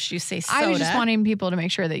East Coast, you say soda. I was just wanting people to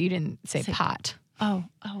make sure that you didn't say pot. Oh,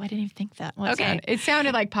 I didn't even think that. Well, it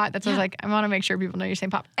sounded like pot. That's why I was I want to make sure people know you're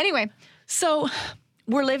saying pop. Anyway, so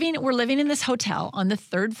we're living in this hotel on the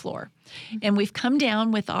 3rd floor, and we've come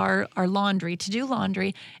down with our laundry to do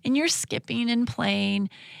laundry, and you're skipping and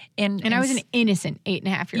playing. And I was an innocent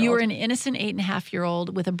 8.5-year-old. You were an innocent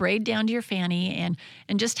 8.5-year-old with a braid down to your fanny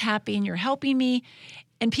and just happy, and you're helping me.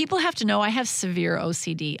 And people have to know I have severe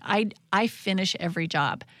OCD. I finish every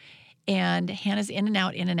job. And Hannah's in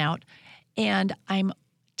and out, and I'm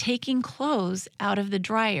taking clothes out of the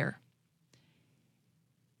dryer.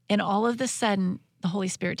 And all of a sudden, the Holy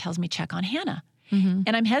Spirit tells me, check on Hannah. Mm-hmm.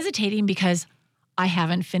 And I'm hesitating because I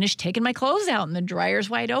haven't finished taking my clothes out and the dryer's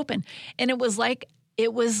wide open. And it was like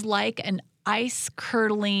an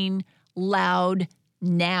ice-curdling, loud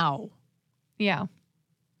now. Yeah.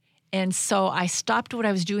 And so I stopped what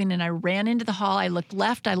I was doing and I ran into the hall. I looked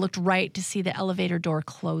left, I looked right to see the elevator door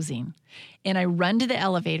closing. And I run to the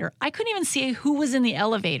elevator. I couldn't even see who was in the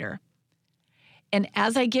elevator. And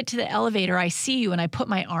as I get to the elevator, I see you and I put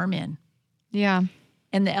my arm in. Yeah.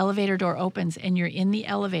 And the elevator door opens and you're in the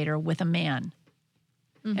elevator with a man.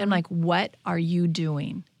 Mm-hmm. And I'm like, what are you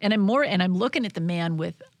doing? And I'm looking at the man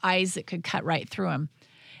with eyes that could cut right through him.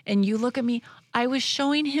 And you look at me, I was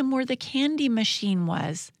showing him where the candy machine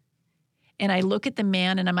was. And I look at the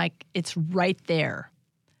man and I'm like, it's right there.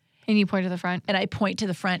 And you point to the front? And I point to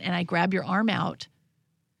the front and I grab your arm out.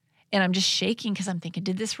 And I'm just shaking because I'm thinking,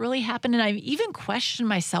 did this really happen? And I've even questioned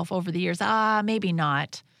myself over the years, maybe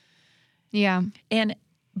not. Yeah.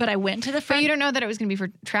 But I went to the front. But you don't know that it was going to be for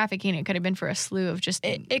trafficking. It could have been for a slew of just...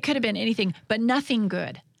 It could have been anything, but nothing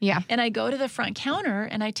good. Yeah. And I go to the front counter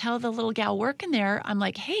and I tell the little gal working there, I'm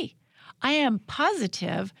like, hey, I am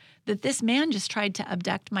positive that this man just tried to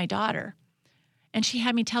abduct my daughter. And she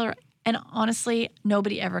had me tell her, and honestly,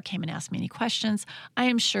 nobody ever came and asked me any questions. I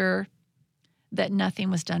am sure that nothing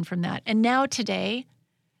was done from that. And now today,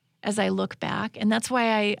 as I look back, and that's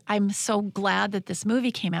why I'm so glad that this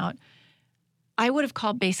movie came out, I would have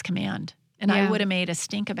called Base Command and I would have made a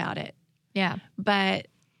stink about it. Yeah. But,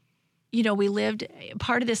 we lived,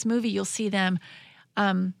 part of this movie, you'll see them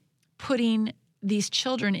putting these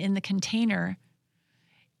children in the container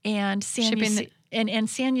and San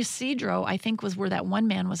Ysidro, I think, was where that one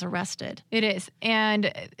man was arrested. It is.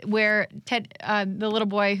 And where Ted, the little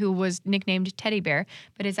boy who was nicknamed Teddy Bear,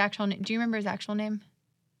 but his actual name, do you remember his actual name?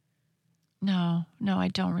 No, I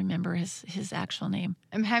don't remember his actual name.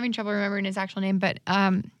 I'm having trouble remembering his actual name, but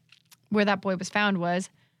where that boy was found was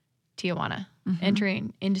Tijuana,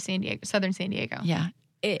 entering into San Diego, southern San Diego. Yeah.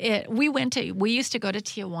 We used to go to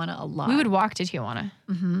Tijuana a lot. We would walk to Tijuana.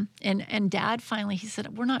 Mm-hmm. And Dad finally, he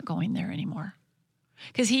said, we're not going there anymore.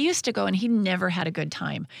 Because he used to go and he never had a good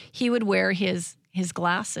time. He would wear his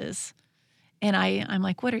glasses. And I'm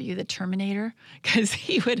like, what are you, the Terminator? Because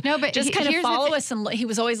he would just kind of follow us, and he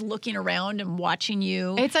was always looking around and watching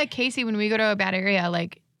you. It's like Casey, when we go to a bad area,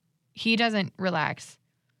 like, he doesn't relax.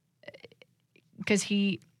 Because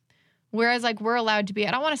whereas, like, we're allowed to be,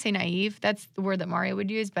 I don't want to say naive, that's the word that Mario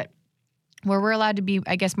would use, but where we're allowed to be,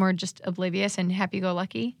 I guess, more just oblivious and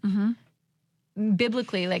happy-go-lucky,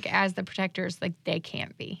 biblically, like, as the protectors, like, they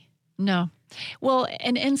can't be. No. Well,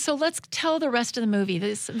 and so let's tell the rest of the movie.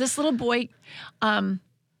 This little boy,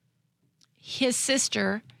 his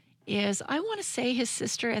sister is, I want to say his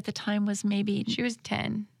sister at the time was maybe... She was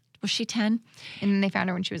 10. Was she 10? And then they found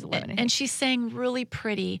her when she was 11. And she sang really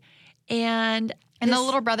pretty. And the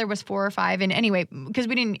little brother was 4 or 5. And anyway, because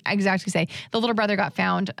we didn't exactly say, the little brother got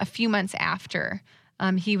found a few months after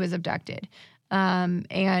he was abducted.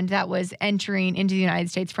 And that was entering into the United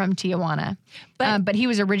States from Tijuana. But he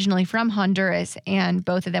was originally from Honduras, and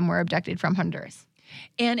both of them were abducted from Honduras.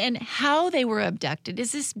 And how they were abducted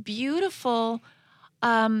is this beautiful,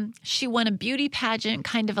 she won a beauty pageant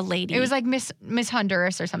kind of a lady. It was like Miss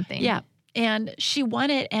Honduras or something. Yeah. And she won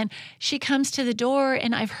it, and she comes to the door,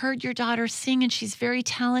 and I've heard your daughter sing, and she's very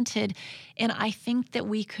talented, and I think that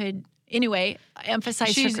we could... Anyway, emphasize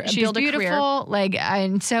she's build a beautiful, career.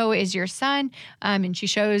 And so is your son. And she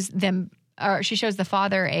shows the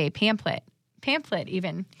father a pamphlet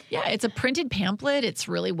even. Yeah, it's a printed pamphlet. It's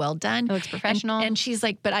really well done. It looks professional. And she's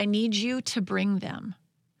like, but I need you to bring them.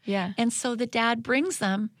 Yeah. And so the dad brings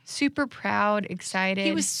them. Super proud, excited.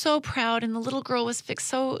 He was so proud, and the little girl was fixed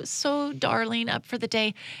so darling, up for the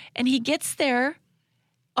day. And he gets there.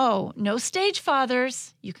 Oh, no stage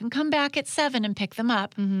fathers. You can come back at 7 and pick them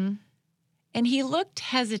up. Mm-hmm. And he looked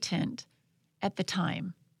hesitant at the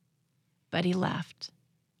time, but he left.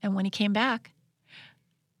 And when he came back,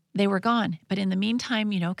 they were gone. But in the meantime,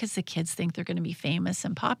 because the kids think they're going to be famous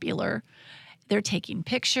and popular, they're taking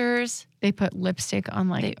pictures. They put lipstick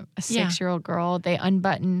on a 6-year-old girl. They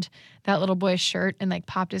unbuttoned that little boy's shirt and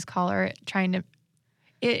popped his collar, trying to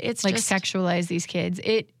it's just sexualize these kids.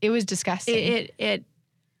 It was disgusting. It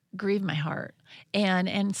grieved my heart.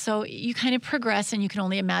 And so you kind of progress, and you can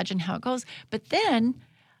only imagine how it goes. But then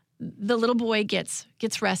the little boy gets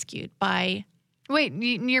rescued by... Wait,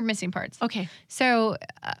 you're missing parts. Okay. So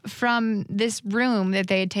from this room that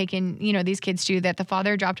they had taken, these kids to, that the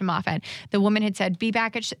father dropped him off at, the woman had said, be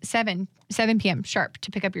back at 7 p.m. sharp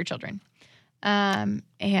to pick up your children. And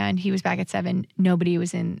he was back at 7. Nobody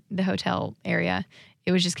was in the hotel area.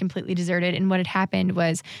 It was just completely deserted. And what had happened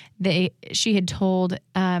was she had told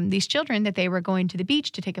these children that they were going to the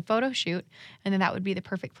beach to take a photo shoot, and then that would be the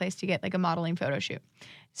perfect place to get like a modeling photo shoot.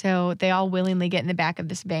 So they all willingly get in the back of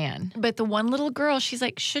this van. But the one little girl, she's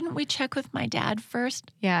like, shouldn't we check with my dad first?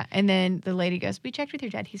 Yeah. And then the lady goes, we checked with your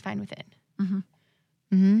dad. He's fine with it. Mm-hmm.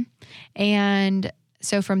 Mm-hmm. And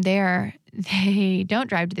so from there, they don't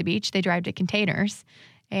drive to the beach. They drive to Containers.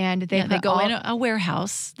 And they go in a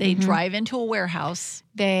warehouse. They drive into a warehouse.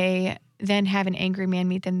 They then have an angry man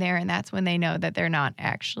meet them there, and that's when they know that they're not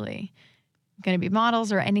actually going to be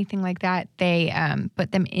models or anything like that. They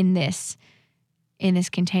put them in this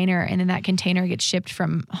container, and then that container gets shipped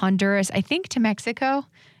from Honduras, I think, to Mexico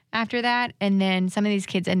after that. And then some of these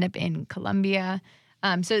kids end up in Colombia.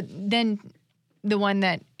 So then the one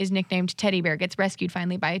that is nicknamed Teddy Bear gets rescued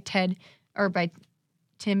finally by Tim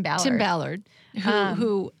Ballard. Tim Ballard,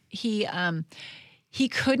 who he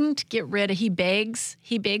couldn't get rid of. He begs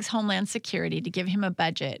Homeland Security to give him a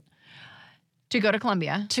budget to go to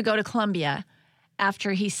Colombia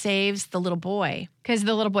after he saves the little boy, because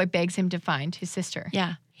the little boy begs him to find his sister.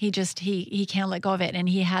 Yeah, he can't let go of it, and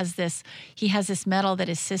he has this medal that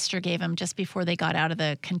his sister gave him just before they got out of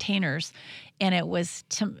the containers, and it was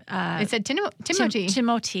it said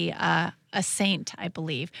Timothy, a saint, I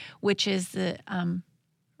believe, which is the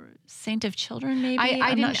Saint of Children, maybe.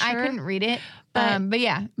 I couldn't read it, but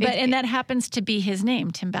yeah. And that happens to be his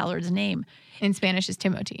name, Tim Ballard's name. In Spanish is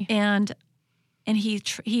Timothy. And he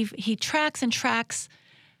tracks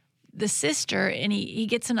the sister, and he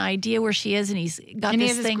gets an idea where she is, and he's got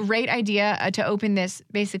this great idea to open this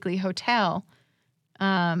basically hotel.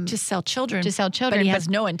 To sell children. But he has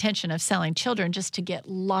no intention of selling children, just to get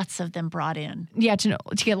lots of them brought in. Yeah, to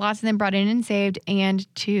get lots of them brought in and saved,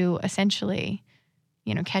 and to essentially,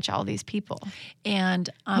 catch all these people. And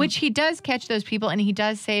which he does catch those people, and he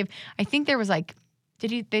does save. I think there was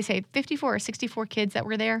they say 54 or 64 kids that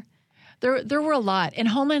were there? There were a lot. And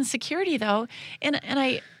Homeland Security, though, and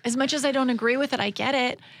I, as much as I don't agree with it, I get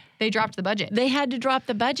it. They dropped the budget. They had to drop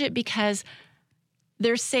the budget because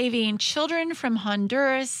they're saving children from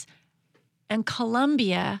Honduras and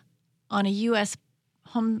Colombia on a U.S.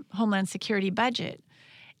 Homeland Security budget.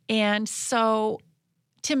 And so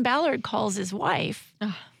Tim Ballard calls his wife,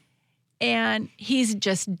 and he's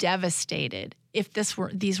just devastated. If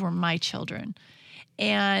these were my children.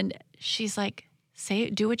 And she's like,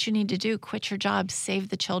 do what you need to do, quit your job, save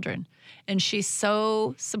the children. And she's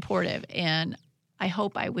so supportive, and I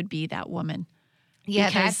hope I would be that woman.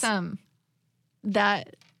 Yeah, that's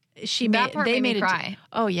that part made me cry.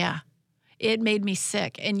 Oh yeah. It made me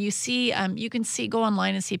sick. And you see, you can go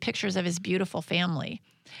online and see pictures of his beautiful family.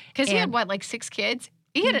 Because he had 6 kids?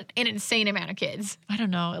 He had an insane amount of kids. I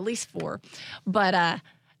don't know, at least 4. But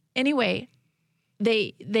anyway,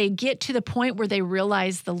 they get to the point where they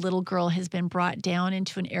realize the little girl has been brought down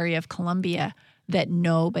into an area of Colombia that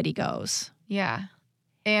nobody goes. Yeah.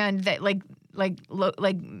 And that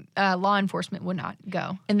law enforcement would not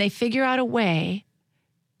go. And they figure out a way.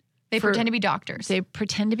 They pretend to be doctors. They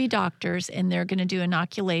pretend to be doctors, and they're going to do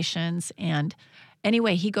inoculations. And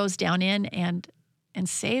anyway, he goes down in and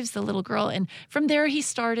saves the little girl. And from there, he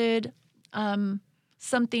started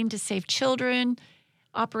something to save children.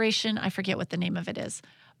 Operation, I forget what the name of it is,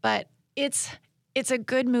 but it's a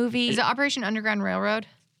good movie. Is it Operation Underground Railroad?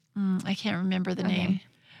 I can't remember the name,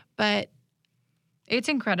 but it's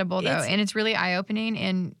incredible though, and it's really eye-opening.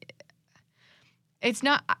 And it's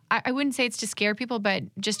not. I wouldn't say it's to scare people, but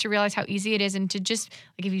just to realize how easy it is, and to just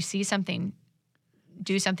if you see something,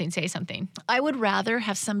 do something, say something. I would rather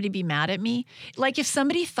have somebody be mad at me. Like if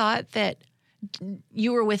somebody thought that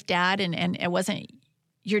you were with dad and it wasn't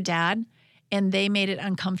your dad, and they made it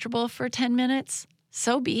uncomfortable for 10 minutes,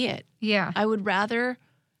 so be it. Yeah. I would rather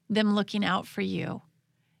them looking out for you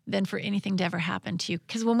than for anything to ever happen to you.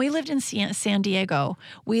 Because when we lived in San Diego,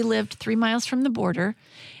 we lived 3 miles from the border.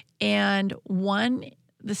 And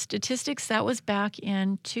the statistics, that was back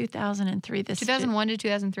in 2003. 2001 to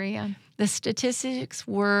 2003, yeah. The statistics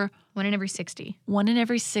were 1 in every 60. 1 in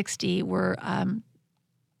every 60 were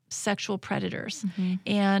sexual predators. Mm-hmm.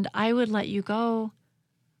 And I would let you go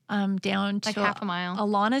down to half a mile.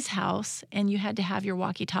 Alana's house, and you had to have your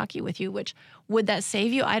walkie-talkie with you, which, would that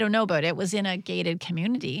save you? I don't know, but it was in a gated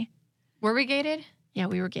community. Were we gated? Yeah,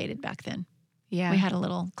 we were gated back then. Yeah. We had a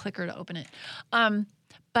little clicker to open it.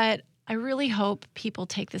 But I really hope people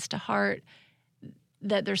take this to heart.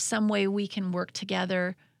 that there's some way we can work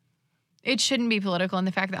together. It shouldn't be political, and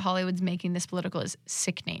the fact that Hollywood's making this political is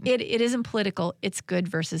sickening. It isn't political. It's good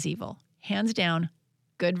versus evil. Hands down,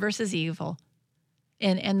 good versus evil.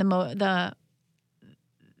 And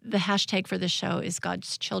the hashtag for this show is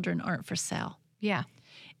God's children aren't for sale. Yeah.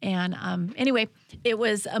 And anyway, it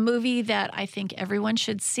was a movie that I think everyone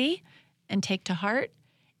should see and take to heart.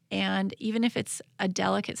 And even if it's a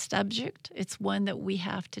delicate subject, it's one that we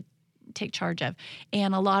have to take charge of.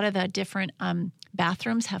 And a lot of the different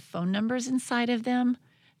bathrooms have phone numbers inside of them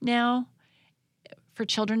now for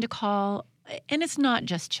children to call. And it's not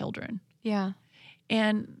just children. Yeah.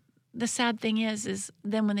 And the sad thing is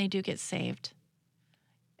then when they do get saved,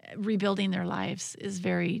 rebuilding their lives is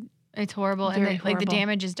it's horrible. Very and horrible. Like the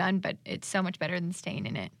damage is done, but it's so much better than staying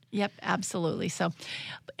in it. Yep, absolutely. So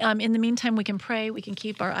in the meantime, we can pray, we can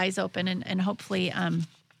keep our eyes open and hopefully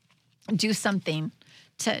do something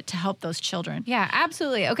to help those children. Yeah,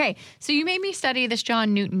 absolutely. Okay, so you made me study this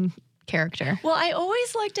John Newton character. Well, I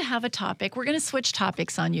always like to have a topic. We're going to switch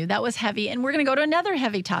topics on you. That was heavy, and we're going to go to another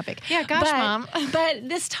heavy topic. Yeah, gosh, Mom. But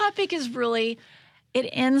this topic is really, it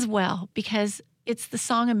ends well because it's the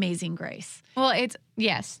song Amazing Grace. Well,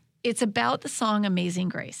 yes. It's about the song Amazing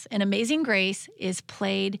Grace. And Amazing Grace is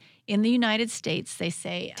played in the United States, they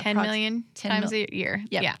say 10 million times a year.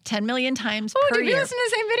 Yep, yeah. 10 million times per year. Did you listen to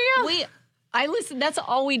the same video? I listened. That's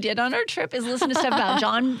all we did on our trip is listen to stuff about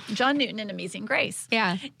John Newton and Amazing Grace.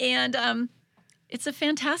 Yeah. And it's a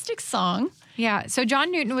fantastic song. Yeah. So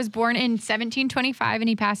John Newton was born in 1725 and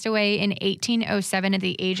he passed away in 1807 at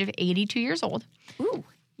the age of 82 years old. Ooh.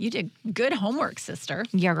 You did good homework, sister.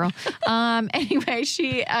 Yeah, girl. Anyway,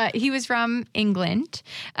 he was from England.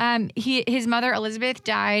 His mother, Elizabeth,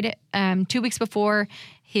 died 2 weeks before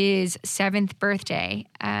his 7th birthday.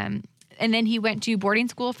 And then he went to boarding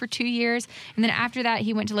school for 2 years. And then after that,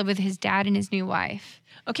 he went to live with his dad and his new wife.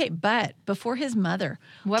 Okay, but before his mother.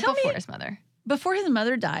 His mother? Before his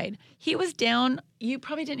mother died, he was down. You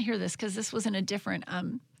probably didn't hear this because this was in a different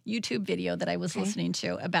YouTube video that I was listening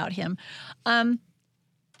to about him.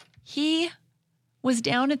 He was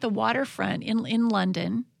down at the waterfront in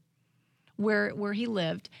London where he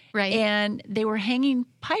lived. Right. And they were hanging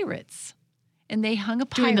pirates. And they hung a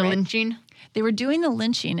pirate. Doing the lynching? They were doing the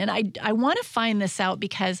lynching. And I want to find this out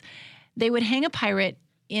because they would hang a pirate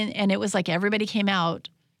and it was like everybody came out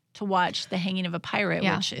to watch the hanging of a pirate,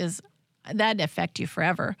 which is, that'd affect you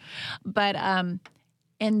forever. But,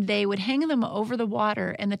 and they would hang them over the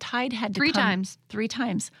water and the tide had to come. 3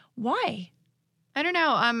 times. Why? I don't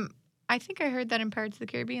know. I think I heard that in Pirates of the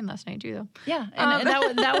Caribbean last night too, though. Yeah,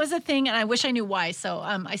 and that was a thing, and I wish I knew why. So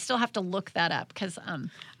I still have to look that up because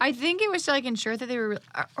I think it was to like ensure that they were,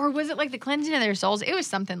 or was it like the cleansing of their souls? It was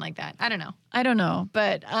something like that. I don't know,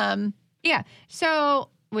 but yeah. So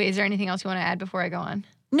wait, is there anything else you want to add before I go on?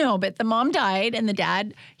 No, but the mom died, and the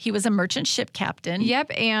dad, he was a merchant ship captain.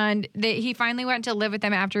 Yep, and he finally went to live with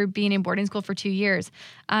them after being in boarding school for 2 years.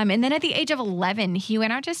 And then at the age of 11, he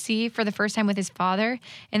went out to sea for the first time with his father,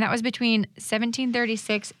 and that was between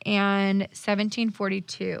 1736 and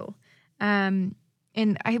 1742. And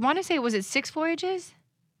I want to say, was it 6 voyages?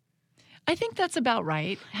 I think that's about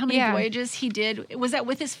right. How many voyages he did? Was that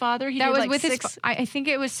with his father? I think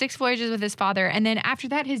it was 6 voyages with his father. And then after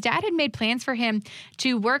that, his dad had made plans for him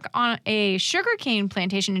to work on a sugarcane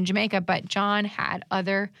plantation in Jamaica, but John had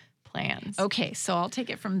other plans. Okay, so I'll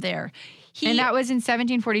take it from there. And that was in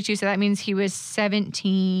 1742, so that means he was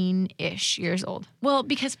 17-ish years old. Well,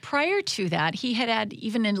 because prior to that, he had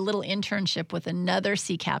even a little internship with another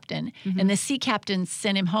sea captain, and the sea captain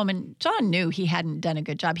sent him home, and John knew he hadn't done a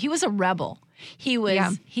good job. He was a rebel. He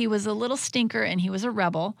was a little stinker, and he was a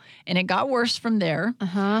rebel, and it got worse from there.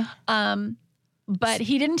 But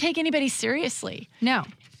he didn't take anybody seriously. No.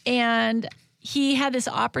 And he had this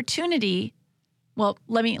opportunity. Well,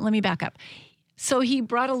 let me back up. So he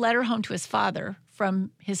brought a letter home to his father.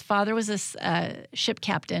 His father was a ship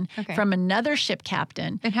captain from another ship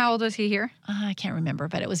captain. And how old was he here? I can't remember,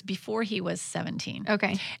 but it was before he was 17.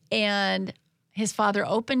 Okay. And his father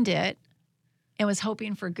opened it and was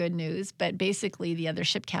hoping for good news, but basically the other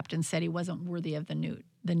ship captain said he wasn't worthy of the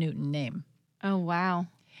Newton name. Oh, wow.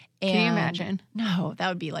 Can you imagine? No, that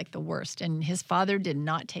would be like the worst. And his father did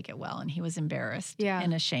not take it well, and he was embarrassed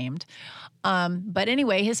and ashamed. But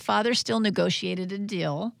anyway, his father still negotiated a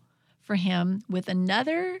deal for him with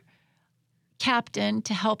another captain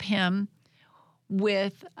to help him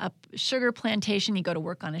with a sugar plantation. He'd go to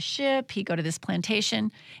work on a ship. He'd go to this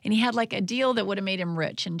plantation. And he had like a deal that would have made him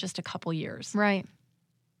rich in just a couple years. Right.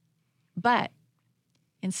 But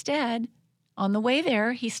instead, on the way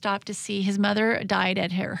there, he stopped to see his mother died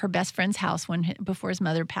at her best friend's house before his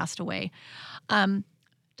mother passed away.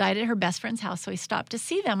 died at her best friend's house, so he stopped to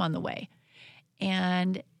see them on the way.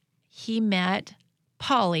 And he met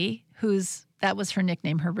Polly, that was her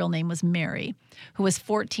nickname. Her real name was Mary, who was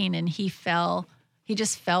 14, and he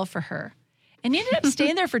just fell for her. And he ended up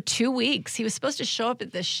staying there for 2 weeks. He was supposed to show up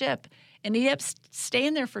at the ship, and he ended up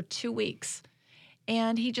staying there for 2 weeks.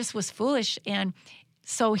 And he just was foolish. And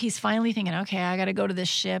so he's finally thinking, okay, I got to go to this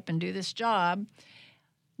ship and do this job.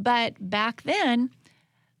 But back then,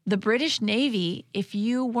 the British Navy, if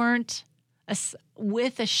you weren't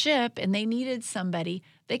with a ship and they needed somebody,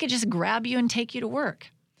 they could just grab you and take you to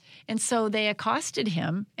work. And so they accosted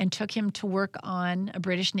him and took him to work on a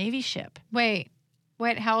British Navy ship. Wait,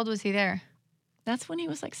 how old was he there? That's when he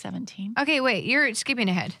was like 17. Okay, wait, you're skipping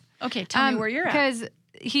ahead. Okay, tell me where you're at. Because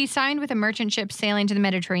he signed with a merchant ship sailing to the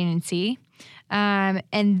Mediterranean Sea. And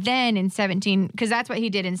then in 17, because that's what he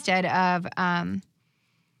did instead of going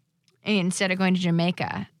to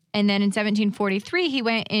Jamaica. And then in 1743, he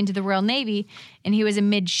went into the Royal Navy, and he was a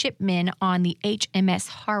midshipman on the HMS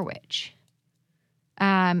Harwich.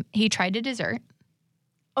 He tried to desert.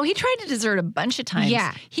 Oh, he tried to desert a bunch of times.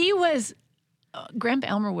 Yeah. He was, Graham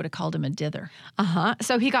Elmer would have called him a dither.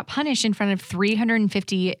 So he got punished in front of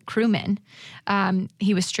 350 crewmen.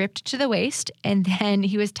 He was stripped to the waist, and then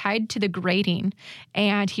he was tied to the grating,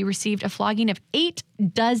 and he received a flogging of 8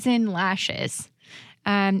 dozen lashes.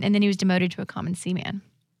 And then he was demoted to a common seaman.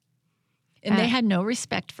 And they had no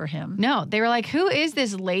respect for him. No, they were like, who is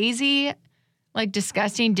this lazy, like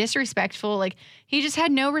disgusting, disrespectful? Like he just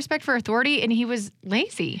had no respect for authority, and he was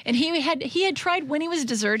lazy. And he had tried, when he was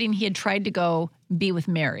deserting, he had tried to go be with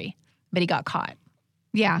Mary, but he got caught.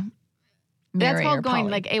 Yeah. Mary, that's called going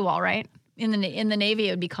Polly. like AWOL, right? In the Navy,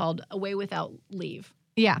 it would be called away without leave.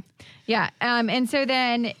 Yeah. Yeah. And so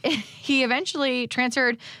then he eventually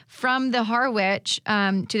transferred from the Harwich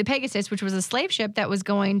to the Pegasus, which was a slave ship that was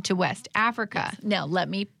going to West Africa. Yes. Now, let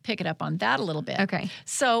me pick it up on that a little bit. Okay.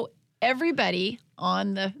 So everybody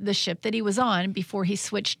on the ship that he was on before he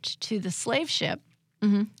switched to the slave ship.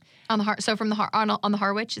 Mm-hmm. On the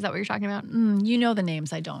Harwich, is that what you're talking about? You know the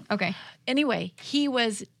names, I don't. Okay. Anyway, he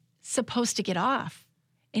was supposed to get off.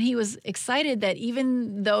 And he was excited that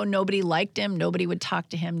even though nobody liked him, nobody would talk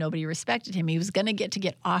to him, nobody respected him, he was going to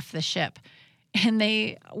get off the ship. And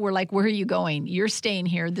they were like, where are you going? You're staying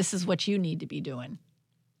here. This is what you need to be doing.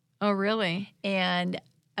 Oh, really? And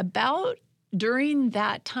about during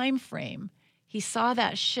that time frame, he saw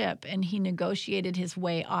that ship and he negotiated his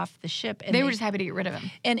way off the ship. And they were just happy to get rid of him.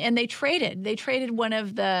 And they traded. They traded one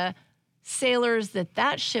of the sailors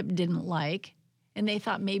that ship didn't like, and they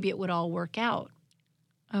thought maybe it would all work out.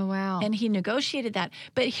 Oh, wow. And he negotiated that.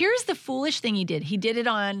 But here's the foolish thing he did. He did it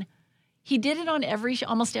on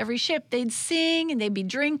almost every ship. They'd sing and they'd be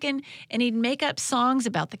drinking, and he'd make up songs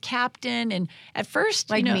about the captain. And at first,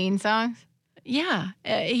 mean songs? Yeah.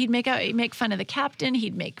 He'd make fun of the captain.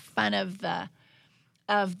 He'd make fun of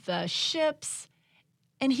the ships.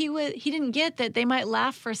 And he didn't get that they might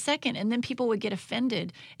laugh for a second, and then people would get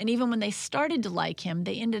offended. And even when they started to like him,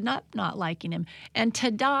 they ended up not liking him. And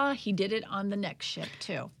ta-da, he did it on the next ship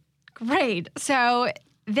too. Great. So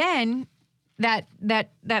then that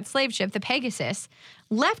slave ship, the Pegasus,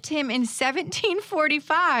 left him in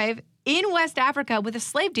 1745 in West Africa with a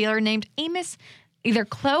slave dealer named Amos, either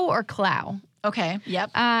Clow or Clow. Okay.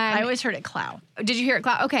 Yep. I always heard it Clow. Did you hear it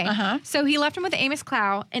Clow? Okay. Uh-huh. So he left him with Amos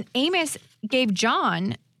Clow, and Amos gave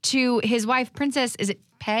John to his wife, Princess, is it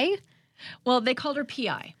Pay? Well, they called her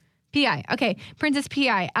P.I. P.I. Okay. Princess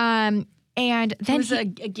P.I. And then he was a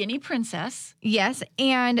Guinea princess. Yes.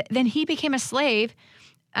 And then he became a slave,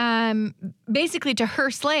 basically to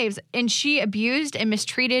her slaves, and she abused and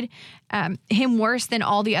mistreated him worse than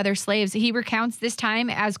all the other slaves. He recounts this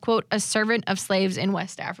time as, quote, a servant of slaves in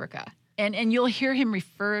West Africa. And you'll hear him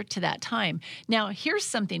refer to that time. Now, here's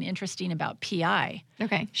something interesting about P.I.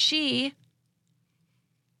 Okay. She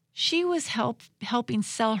was helping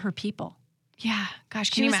sell her people. Yeah.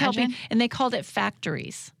 Gosh, can you imagine? And they called it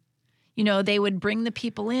factories. You know, they would bring the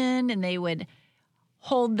people in and they would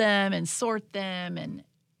hold them and sort them and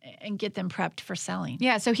get them prepped for selling.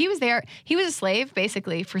 Yeah, so he was there. He was a slave,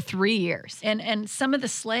 basically, for 3 years. And some of the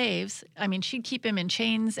slaves, I mean, she'd keep him in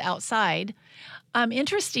chains outside.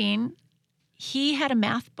 Interesting, he had a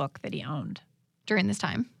math book that he owned. During this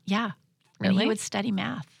time? Yeah. Really? And he would study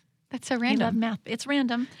math. That's so random. He loved math. It's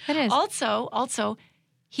random. It is. Also,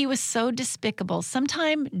 he was so despicable.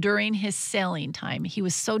 Sometime during his sailing time, he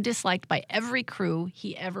was so disliked by every crew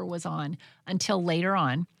he ever was on until later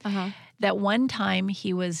on that one time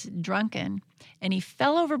he was drunken and he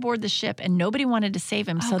fell overboard the ship and nobody wanted to save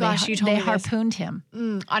him. So they harpooned him.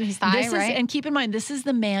 On his thigh, right? And keep in mind, this is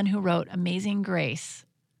the man who wrote Amazing Grace.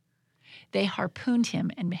 they harpooned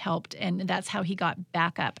him and helped, and that's how he got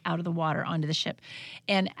back up out of the water onto the ship.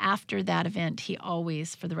 And after that event, he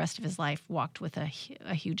always, for the rest of his life, walked with a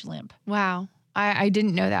huge limp. Wow. I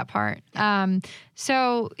didn't know that part.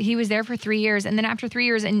 So he was there for 3 years. And then after 3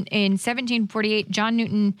 years, in 1748, John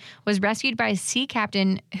Newton was rescued by a sea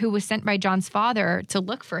captain who was sent by John's father to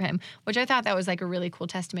look for him, which I thought that was like a really cool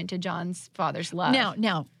testament to John's father's love.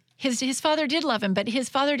 Now, his father did love him, but his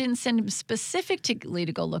father didn't send him specifically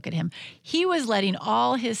to go look at him. He was letting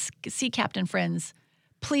all his sea captain friends,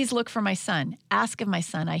 please look for my son. Ask of my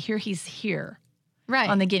son. I hear he's here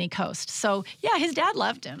on the Guinea coast. So, yeah, his dad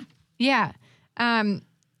loved him. Yeah. And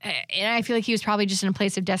I feel like he was probably just in a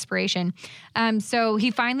place of desperation. So he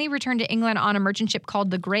finally returned to England on a merchant ship called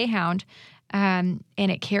the Greyhound, and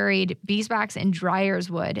it carried beeswax and dryer's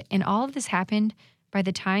wood. And all of this happened by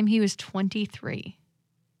the time he was 23.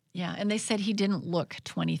 Yeah, and they said he didn't look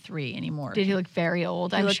 23 anymore. Did he look very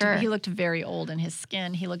old? I'm sure. He looked very old in his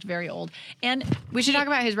skin. He looked very old. And we should talk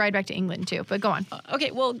about his ride back to England too, but go on.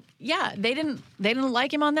 Okay, well, yeah, they didn't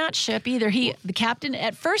like him on that ship either.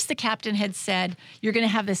 At first the captain had said, you're going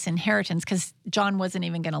to have this inheritance, because John wasn't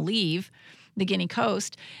even going to leave the Guinea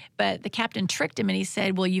coast. But the captain tricked him and he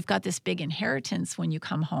said, well, you've got this big inheritance when you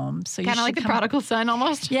come home. So kind of like the prodigal son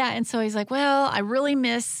almost. Yeah, and so he's like, well, I really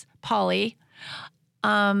miss Polly.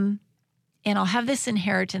 And I'll have this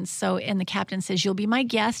inheritance. And the captain says, you'll be my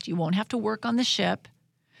guest. You won't have to work on the ship.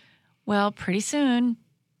 Well, pretty soon.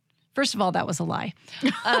 First of all, that was a lie.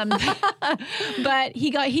 But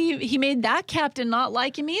he made that captain not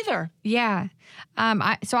like him either. Yeah.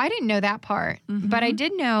 So I didn't know that part, but I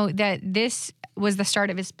did know that this was the start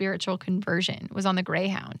of his spiritual conversion, was on the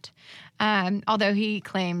Greyhound. Although he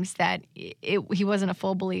claims that he wasn't a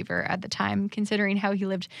full believer at the time, considering how he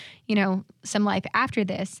lived, some life after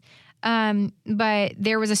this. But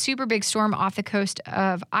there was a super big storm off the coast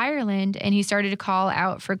of Ireland, and he started to call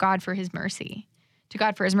out for God for his mercy,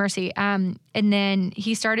 and then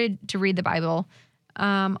he started to read the Bible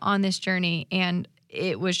on this journey, and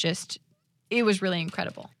it was really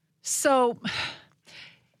incredible. So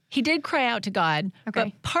he did cry out to God,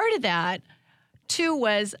 but part of that, too,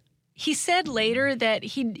 was he said later that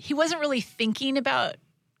he wasn't really thinking about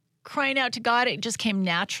crying out to God. It just came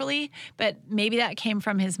naturally, but maybe that came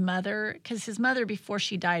from his mother, because his mother, before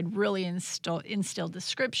she died, really instilled the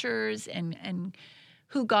scriptures and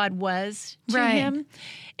who God was to him.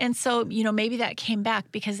 And so, maybe that came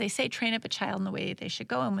back, because they say, train up a child in the way they should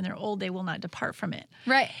go, and when they're old, they will not depart from it.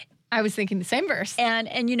 Right. I was thinking the same verse. And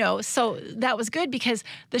so that was good, because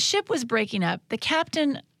the ship was breaking up. The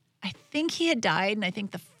captain, I think he had died, and I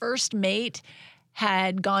think the first mate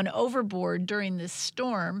had gone overboard during this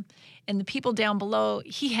storm, and the people down below,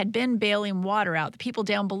 he had been bailing water out. The people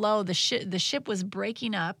down below, the ship was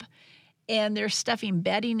breaking up, and they're stuffing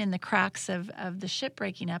bedding in the cracks of the ship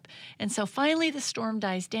breaking up. And so finally the storm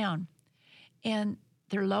dies down, and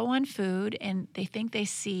they're low on food, and they think they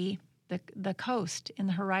see the coast in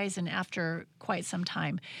the horizon after quite some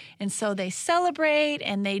time. And so they celebrate,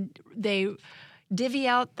 and they divvy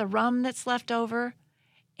out the rum that's left over,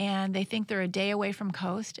 and they think they're a day away from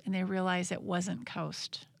coast, and they realize it wasn't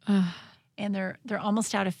coast. And they're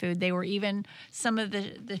almost out of food. They were even, some of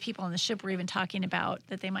the people on the ship were even talking about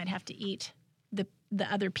that they might have to eat the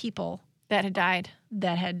other people that had died,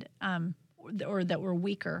 that had or that were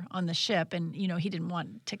weaker on the ship. And he didn't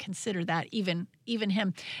want to consider that, even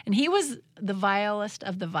him. And he was the vilest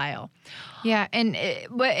of the vile. Yeah, and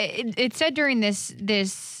it said during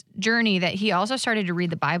this journey that he also started to read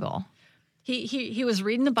the Bible. He was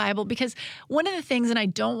reading the Bible, because one of the things, and I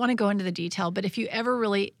don't want to go into the detail, but if you ever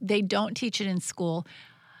they don't teach it in school,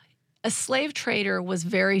 a slave trader was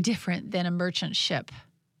very different than a merchant ship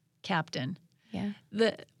captain. Yeah.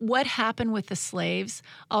 What happened with the slaves,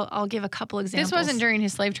 I'll give a couple examples. This wasn't during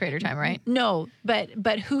his slave trader time, right? No,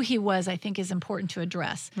 but who he was, I think, is important to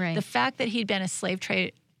address. Right. The fact that he'd been a slave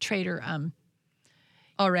trader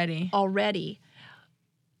already.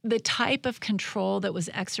 The type of control that was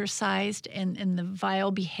exercised and the vile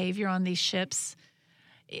behavior on these ships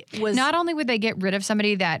was... Not only would they get rid of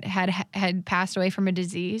somebody that had passed away from a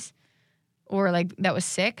disease or that was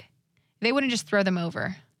sick, they wouldn't just throw them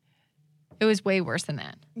over. It was way worse than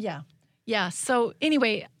that. Yeah. Yeah. So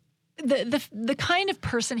anyway, the kind of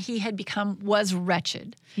person he had become was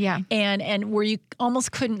wretched. Yeah. And where you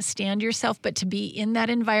almost couldn't stand yourself, but to be in that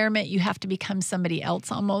environment, you have to become somebody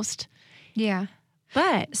else almost. Yeah.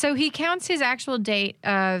 But so he counts his actual date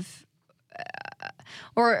of,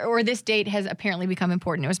 or this date has apparently become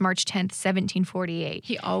important. It was March 10th, 1748.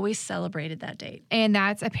 He always celebrated that date. And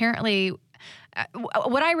that's apparently,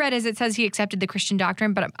 what I read is it says he accepted the Christian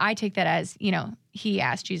doctrine, but I take that as, he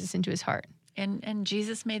asked Jesus into his heart. And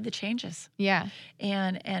Jesus made the changes. Yeah.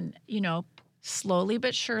 And slowly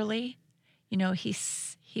but surely,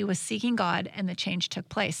 he was seeking God, and the change took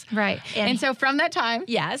place. Right. And so from that time,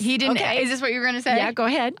 yes, he didn't. Okay. Is this what you were going to say? Yeah, go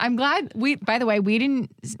ahead. I'm glad by the way, we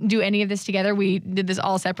didn't do any of this together. We did this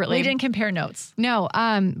all separately. We didn't compare notes. No.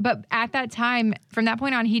 But at that time, from that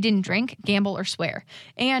point on, he didn't drink, gamble, or swear.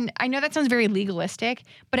 And I know that sounds very legalistic,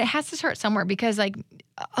 but it has to start somewhere because like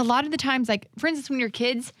a lot of the times, like for instance, when you're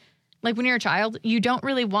kids, like when you're a child, you don't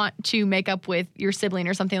really want to make up with your sibling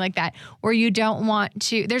or something like that, or you don't want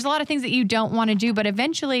to, there's a lot of things that you don't want to do, but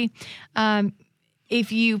eventually,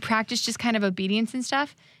 if you practice just kind of obedience and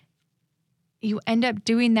stuff, you end up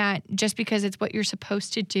doing that just because it's what you're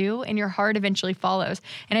supposed to do, and your heart eventually follows.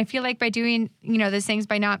 And I feel like by doing, those things,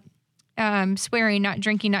 by not swearing, not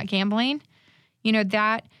drinking, not gambling,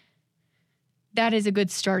 that is a good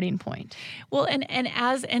starting point. Well,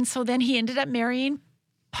 and so then he ended up marrying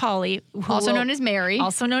Polly, also known as Mary.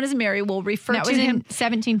 We'll refer to him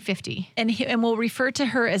 1750. And we'll refer to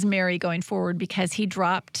her as Mary going forward because he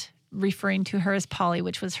dropped referring to her as Polly,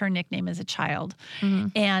 which was her nickname as a child.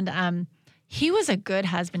 Mm-hmm. And he was a good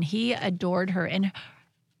husband. He adored her. And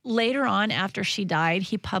later on, after she died,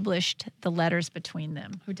 he published the letters between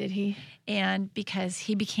them. Oh, did he? And because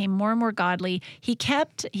he became more and more godly, he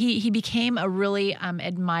became a really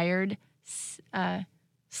admired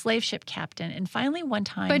slave ship captain. And finally one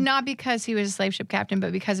time... But not because he was a slave ship captain,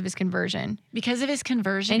 but because of his conversion. Because of his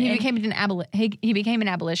conversion. And he became an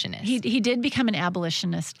abolitionist. He did become an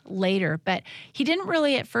abolitionist later, but he didn't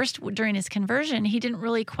really at first, during his conversion, he didn't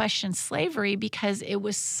really question slavery because it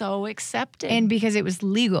was so accepted. And because it was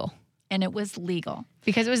legal. And it was legal.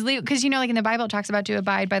 Because it was legal. Because, like in the Bible, it talks about to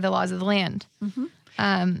abide by the laws of the land. Mm-hmm.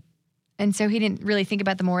 And so he didn't really think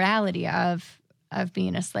about the morality of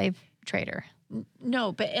being a slave trader.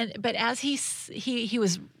 No, but as he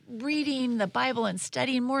was reading the Bible and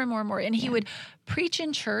studying more and more and more, and he would preach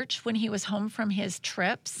in church when he was home from his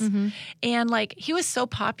trips, mm-hmm. and like he was so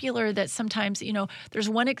popular that sometimes there's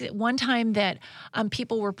one time that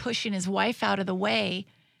people were pushing his wife out of the way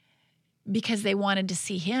because they wanted to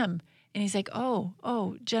see him, and he's like,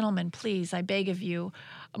 oh, gentlemen, please, I beg of you,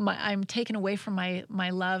 I'm taken away from my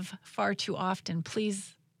love far too often,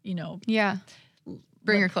 please, yeah.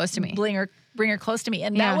 Bring her close to me. Bring her close to me.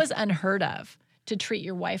 And that was unheard of, to treat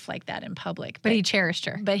your wife like that in public. But he cherished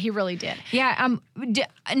her. But he really did. Yeah.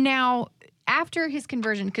 Now, after his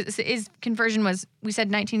conversion, because his conversion was, we said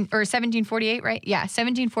 1748, right? Yeah,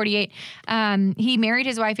 1748. He married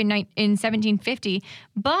his wife in 1750,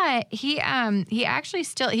 but he actually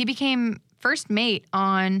he became first mate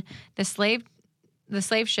on the slave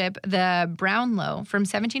ship, the Brownlow, from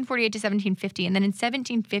 1748 to 1750. And then in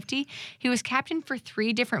 1750, he was captain for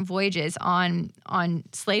 3 different voyages on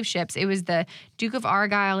slave ships. It was the Duke of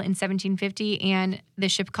Argyle in 1750 and the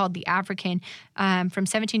ship called the African from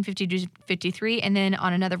 1750 to 53, and then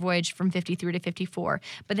on another voyage from 53 to 54.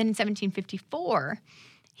 But then in 1754,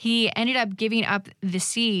 he ended up giving up the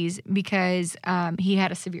seas because he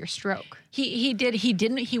had a severe stroke. He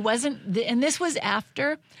wasn't, and this was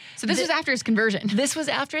after. So this was after his conversion. This was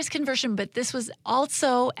after his conversion, but this was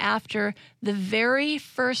also after the very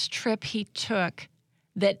first trip he took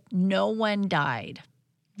that no one died.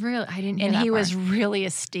 Really? I didn't hear that. And he was really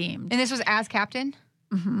esteemed. And this was as captain?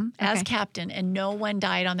 Mm-hmm. Okay. As captain, and no one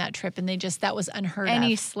died on that trip, and that was unheard of.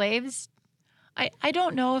 Any slaves? I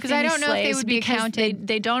don't know if I don't know if they would be accounted.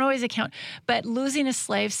 They don't always account. But losing a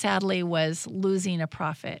slave, sadly, was losing a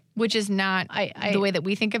prophet. Which is not the way that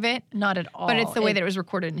we think of it. Not at all. But it's the way that it was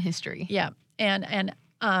recorded in history. Yeah.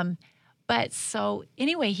 But so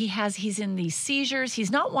anyway, he's in these seizures. He's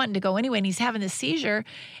not wanting to go anyway, and he's having this seizure.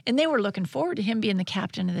 And they were looking forward to him being the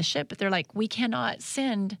captain of the ship. But they're like, we cannot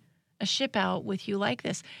send a ship out with you like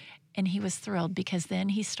this. And he was thrilled because then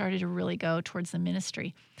he started to really go towards the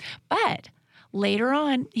ministry. But later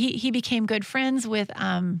on, he became good friends with,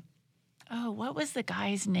 what was the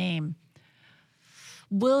guy's name?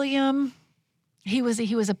 William. He was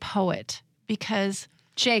a poet because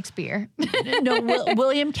Shakespeare. No,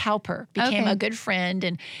 William Cowper became a good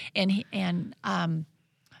friend, and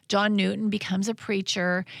John Newton becomes a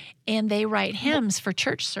preacher, and they write hymns for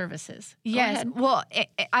church services. Yes. Well,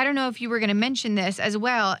 I don't know if you were going to mention this as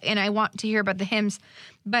well, and I want to hear about the hymns,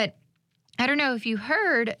 but I don't know if you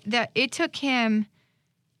heard that it took him,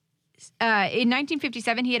 in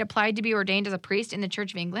 1957, he had applied to be ordained as a priest in the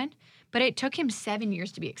Church of England, but it took him 7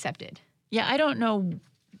 years to be accepted. Yeah, I don't know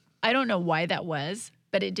why that was,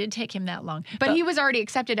 but it did take him that long. But he was already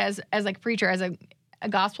accepted as like a preacher, as a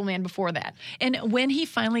gospel man before that. And when he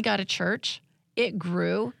finally got a church, it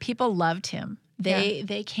grew. People loved him.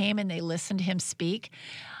 They came and they listened to him speak.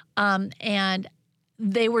 And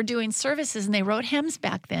they were doing services and they wrote hymns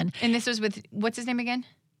back then. And this was with, what's his name again?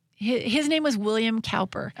 His name was William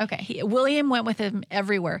Cowper. Okay. William went with him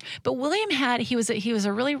everywhere. But William he was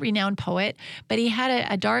a really renowned poet, but he had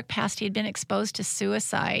a dark past. He had been exposed to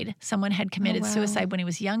suicide. Someone had committed suicide when he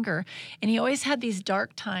was younger. And he always had these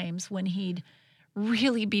dark times when he'd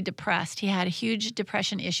really be depressed. He had huge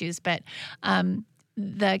depression issues, but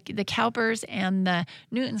the Cowpers and the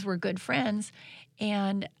Newtons were good friends,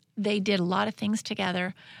 and they did a lot of things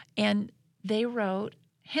together, and they wrote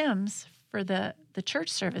hymns for the church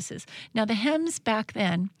services. Now, the hymns back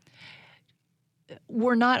then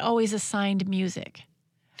were not always assigned music.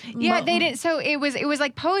 Yeah, they didn't. So it was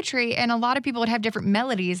like poetry, and a lot of people would have different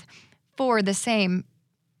melodies for the same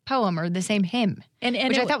poem or the same hymn,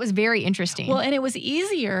 which I thought was very interesting. Well, and it was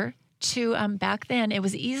easier to, back then, it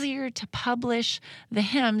was easier to publish the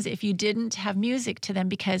hymns if you didn't have music to them,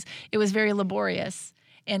 because it was very laborious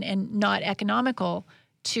and not economical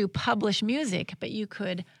to publish music, but you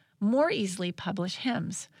could more easily publish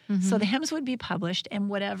hymns. Mm-hmm. So the hymns would be published, and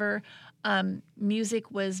whatever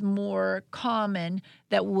music was more common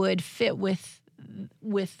that would fit with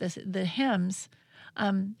the hymns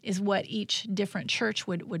is what each different church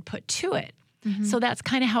would put to it. Mm-hmm. So that's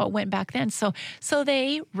kind of how it went back then. So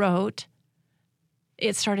they wrote,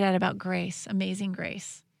 it started out about grace, amazing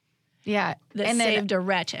grace. Yeah. That saved a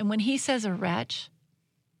wretch. And when he says a wretch,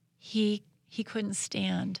 he couldn't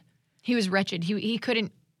stand. He was wretched. He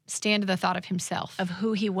couldn't stand the thought of himself. Of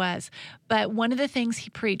who he was. But one of the things he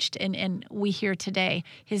preached, and we hear today,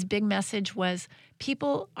 his big message was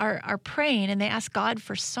people are praying and they ask God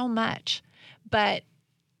for so much, but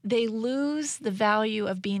they lose the value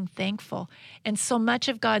of being thankful. And so much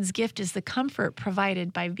of God's gift is the comfort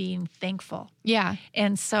provided by being thankful. Yeah.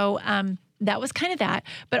 And so that was kind of that.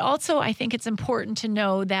 But also I think it's important to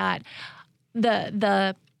know that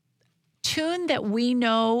the tune that we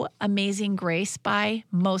know Amazing Grace by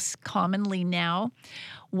most commonly now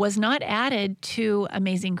was not added to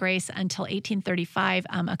Amazing Grace until 1835,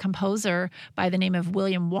 a composer by the name of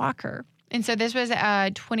William Walker. And so this was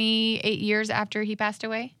 28 years after he passed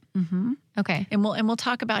away? Mm-hmm. Okay. And we'll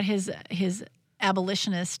talk about his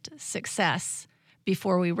abolitionist success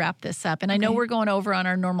before we wrap this up. And I know we're going over on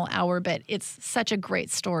our normal hour, but it's such a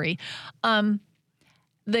great story.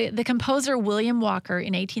 The composer William Walker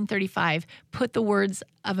in 1835 put the words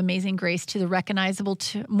of Amazing Grace to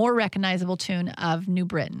the more recognizable tune of New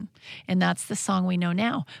Britain. And that's the song we know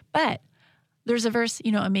now. But there's a verse,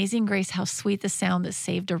 Amazing Grace, how sweet the sound that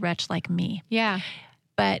saved a wretch like me. Yeah.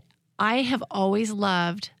 But I have always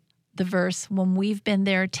loved the verse, when we've been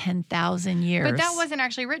there 10,000 years. But that wasn't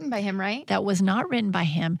actually written by him, right? That was not written by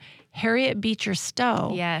him. Harriet Beecher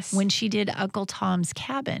Stowe, yes, when she did Uncle Tom's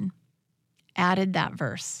Cabin, added that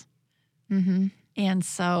verse. Mm-hmm. And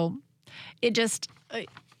so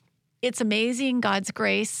it's amazing, God's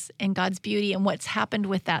grace and God's beauty and what's happened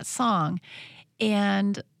with that song.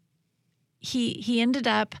 And he ended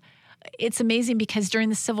up, it's amazing because during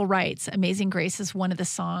the civil rights, Amazing Grace is one of the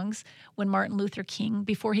songs when Martin Luther King,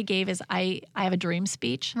 before he gave his I Have a Dream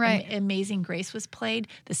speech, right, Amazing Grace was played.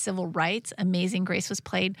 The civil rights, Amazing Grace was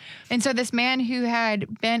played. And so this man who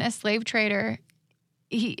had been a slave trader,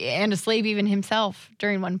 and a slave even himself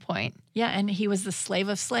during one point. Yeah, and he was the slave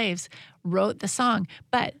of slaves, wrote the song.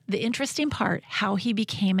 But the interesting part, how he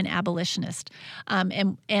became an abolitionist.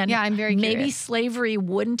 And yeah, I'm very curious. Maybe slavery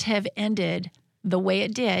wouldn't have ended the way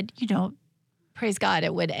it did, praise God,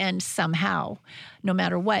 it would end somehow, no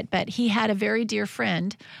matter what. But he had a very dear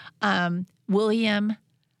friend, William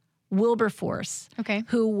Wilberforce,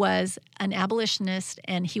 who was an abolitionist,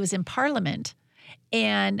 and he was in Parliament.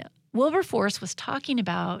 And Wilberforce was talking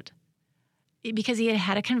about, because he had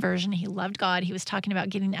had a conversion, he loved God, he was talking about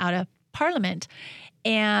getting out of Parliament.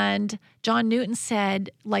 And John Newton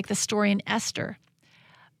said, like the story in Esther,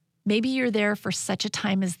 maybe you're there for such a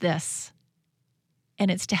time as this, and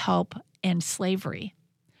it's to help end slavery.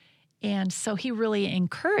 And so he really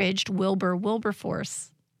encouraged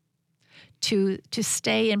Wilberforce to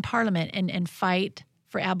stay in Parliament and fight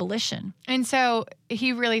for abolition. And so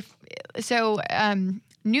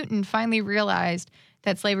Newton finally realized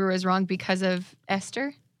that slavery was wrong because of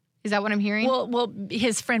Esther. Is that what I'm hearing? Well,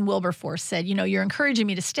 his friend Wilberforce said, you're encouraging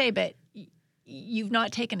me to stay, but you've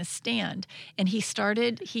not taken a stand. And he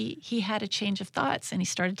had a change of thoughts, and he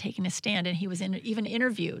started taking a stand, and he was even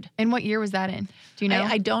interviewed. And what year was that in? Do you know?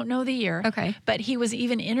 I don't know the year. Okay. But he was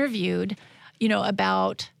even interviewed,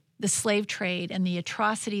 about the slave trade and the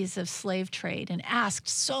atrocities of slave trade, and asked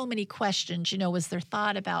so many questions, was there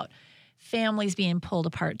thought about families being pulled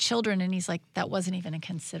apart, children, and he's like, that wasn't even a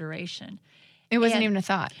consideration. It wasn't even a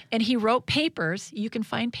thought. And he wrote papers. You can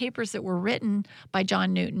find papers that were written by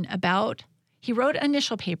John Newton about, he wrote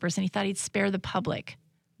initial papers and he thought he'd spare the public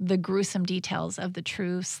the gruesome details of the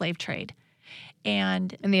true slave trade.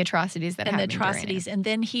 And the atrocities that happened. And the atrocities. And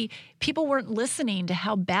then people weren't listening to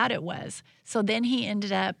how bad it was. So then he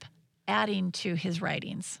ended up adding to his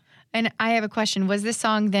writings. And I have a question. Was this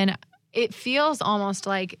song then, it feels almost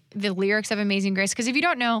like the lyrics of Amazing Grace, because if you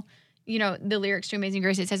don't know, the lyrics to Amazing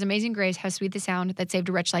Grace, it says, Amazing Grace, how sweet the sound that saved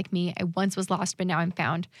a wretch like me. I once was lost, but now I'm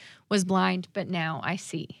found. Was blind, but now I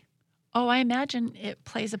see. Oh, I imagine it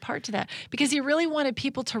plays a part to that because he really wanted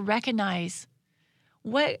people to recognize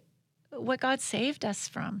what God saved us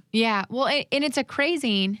from. Yeah. Well, and it's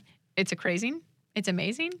amazing. I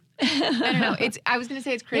don't know. I was going to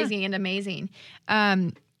say it's crazy and amazing.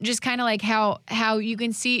 Just kind of like how you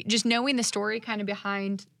can see, just knowing the story kind of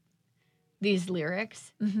behind these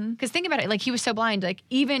lyrics. Because think about it, like he was so blind, like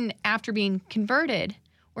even after being converted,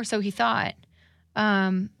 or so he thought,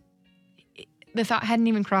 the thought hadn't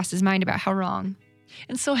even crossed his mind about how wrong.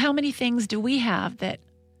 And so how many things do we have that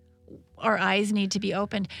our eyes need to be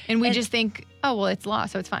opened? And we just think, oh, well, it's law,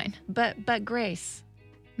 so it's fine. But grace,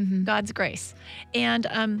 God's grace.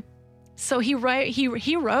 And so he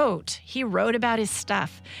wrote about his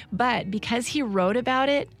stuff. But because he wrote about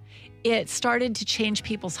it, it started to change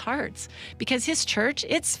people's hearts. Because his church,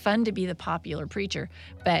 it's fun to be the popular preacher,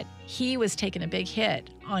 but he was taking a big hit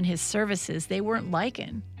on his services. They weren't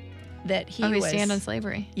liking that his stand on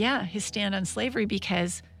slavery. Yeah, his stand on slavery,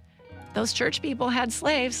 because those church people had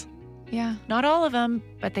slaves. Yeah. Not all of them,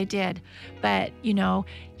 but they did. But,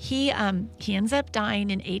 he ends up dying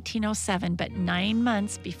in 1807, but 9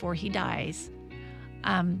 months before he dies,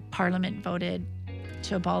 Parliament voted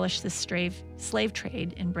to abolish the slave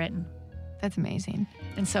trade in Britain. That's amazing.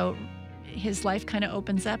 And so his life kind of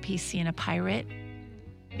opens up. He's seeing a pirate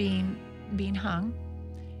being hung.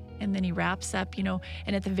 And then he wraps up,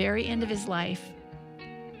 and at the very end of his life,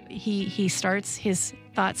 his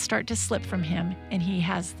thoughts start to slip from him, and he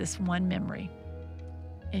has this one memory.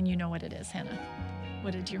 And you know what it is, Hannah.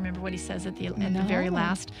 Do you remember what he says at the very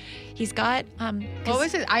last? He's got what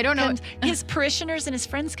was it? I don't know. His parishioners and his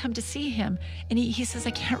friends come to see him, and he says,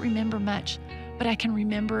 I can't remember much, but I can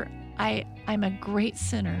remember I'm a great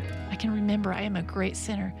sinner. I can remember I am a great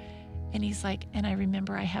sinner. And he's like, and I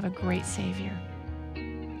remember I have a great Savior.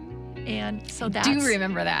 And so I do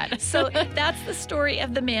remember that. So that's the story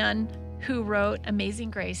of the man who wrote Amazing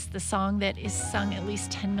Grace, the song that is sung at least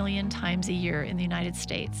 10 million times a year in the United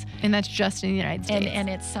States. And that's just in the United States. And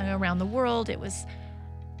it's sung around the world. It was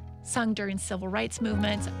sung during civil rights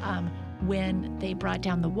movements, when they brought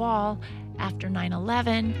down the wall after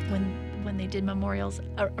 9/11, when they did memorials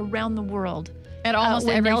around the world. At almost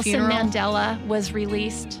when every Nelson funeral. Mandela was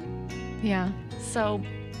released. Yeah. So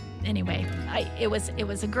anyway, it was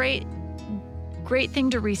a great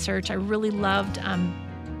thing to research. I really loved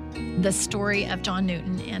the story of John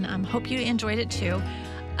Newton, and hope you enjoyed it too.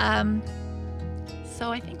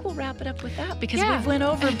 So I think we'll wrap it up with that because we've went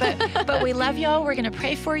over, but we love y'all. We're going to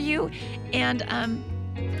pray for you, and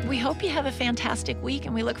we hope you have a fantastic week,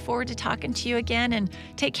 and we look forward to talking to you again, and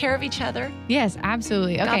take care of each other. Yes,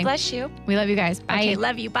 absolutely. Okay. God bless you. We love you guys. Bye. Okay,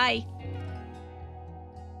 love you. Bye.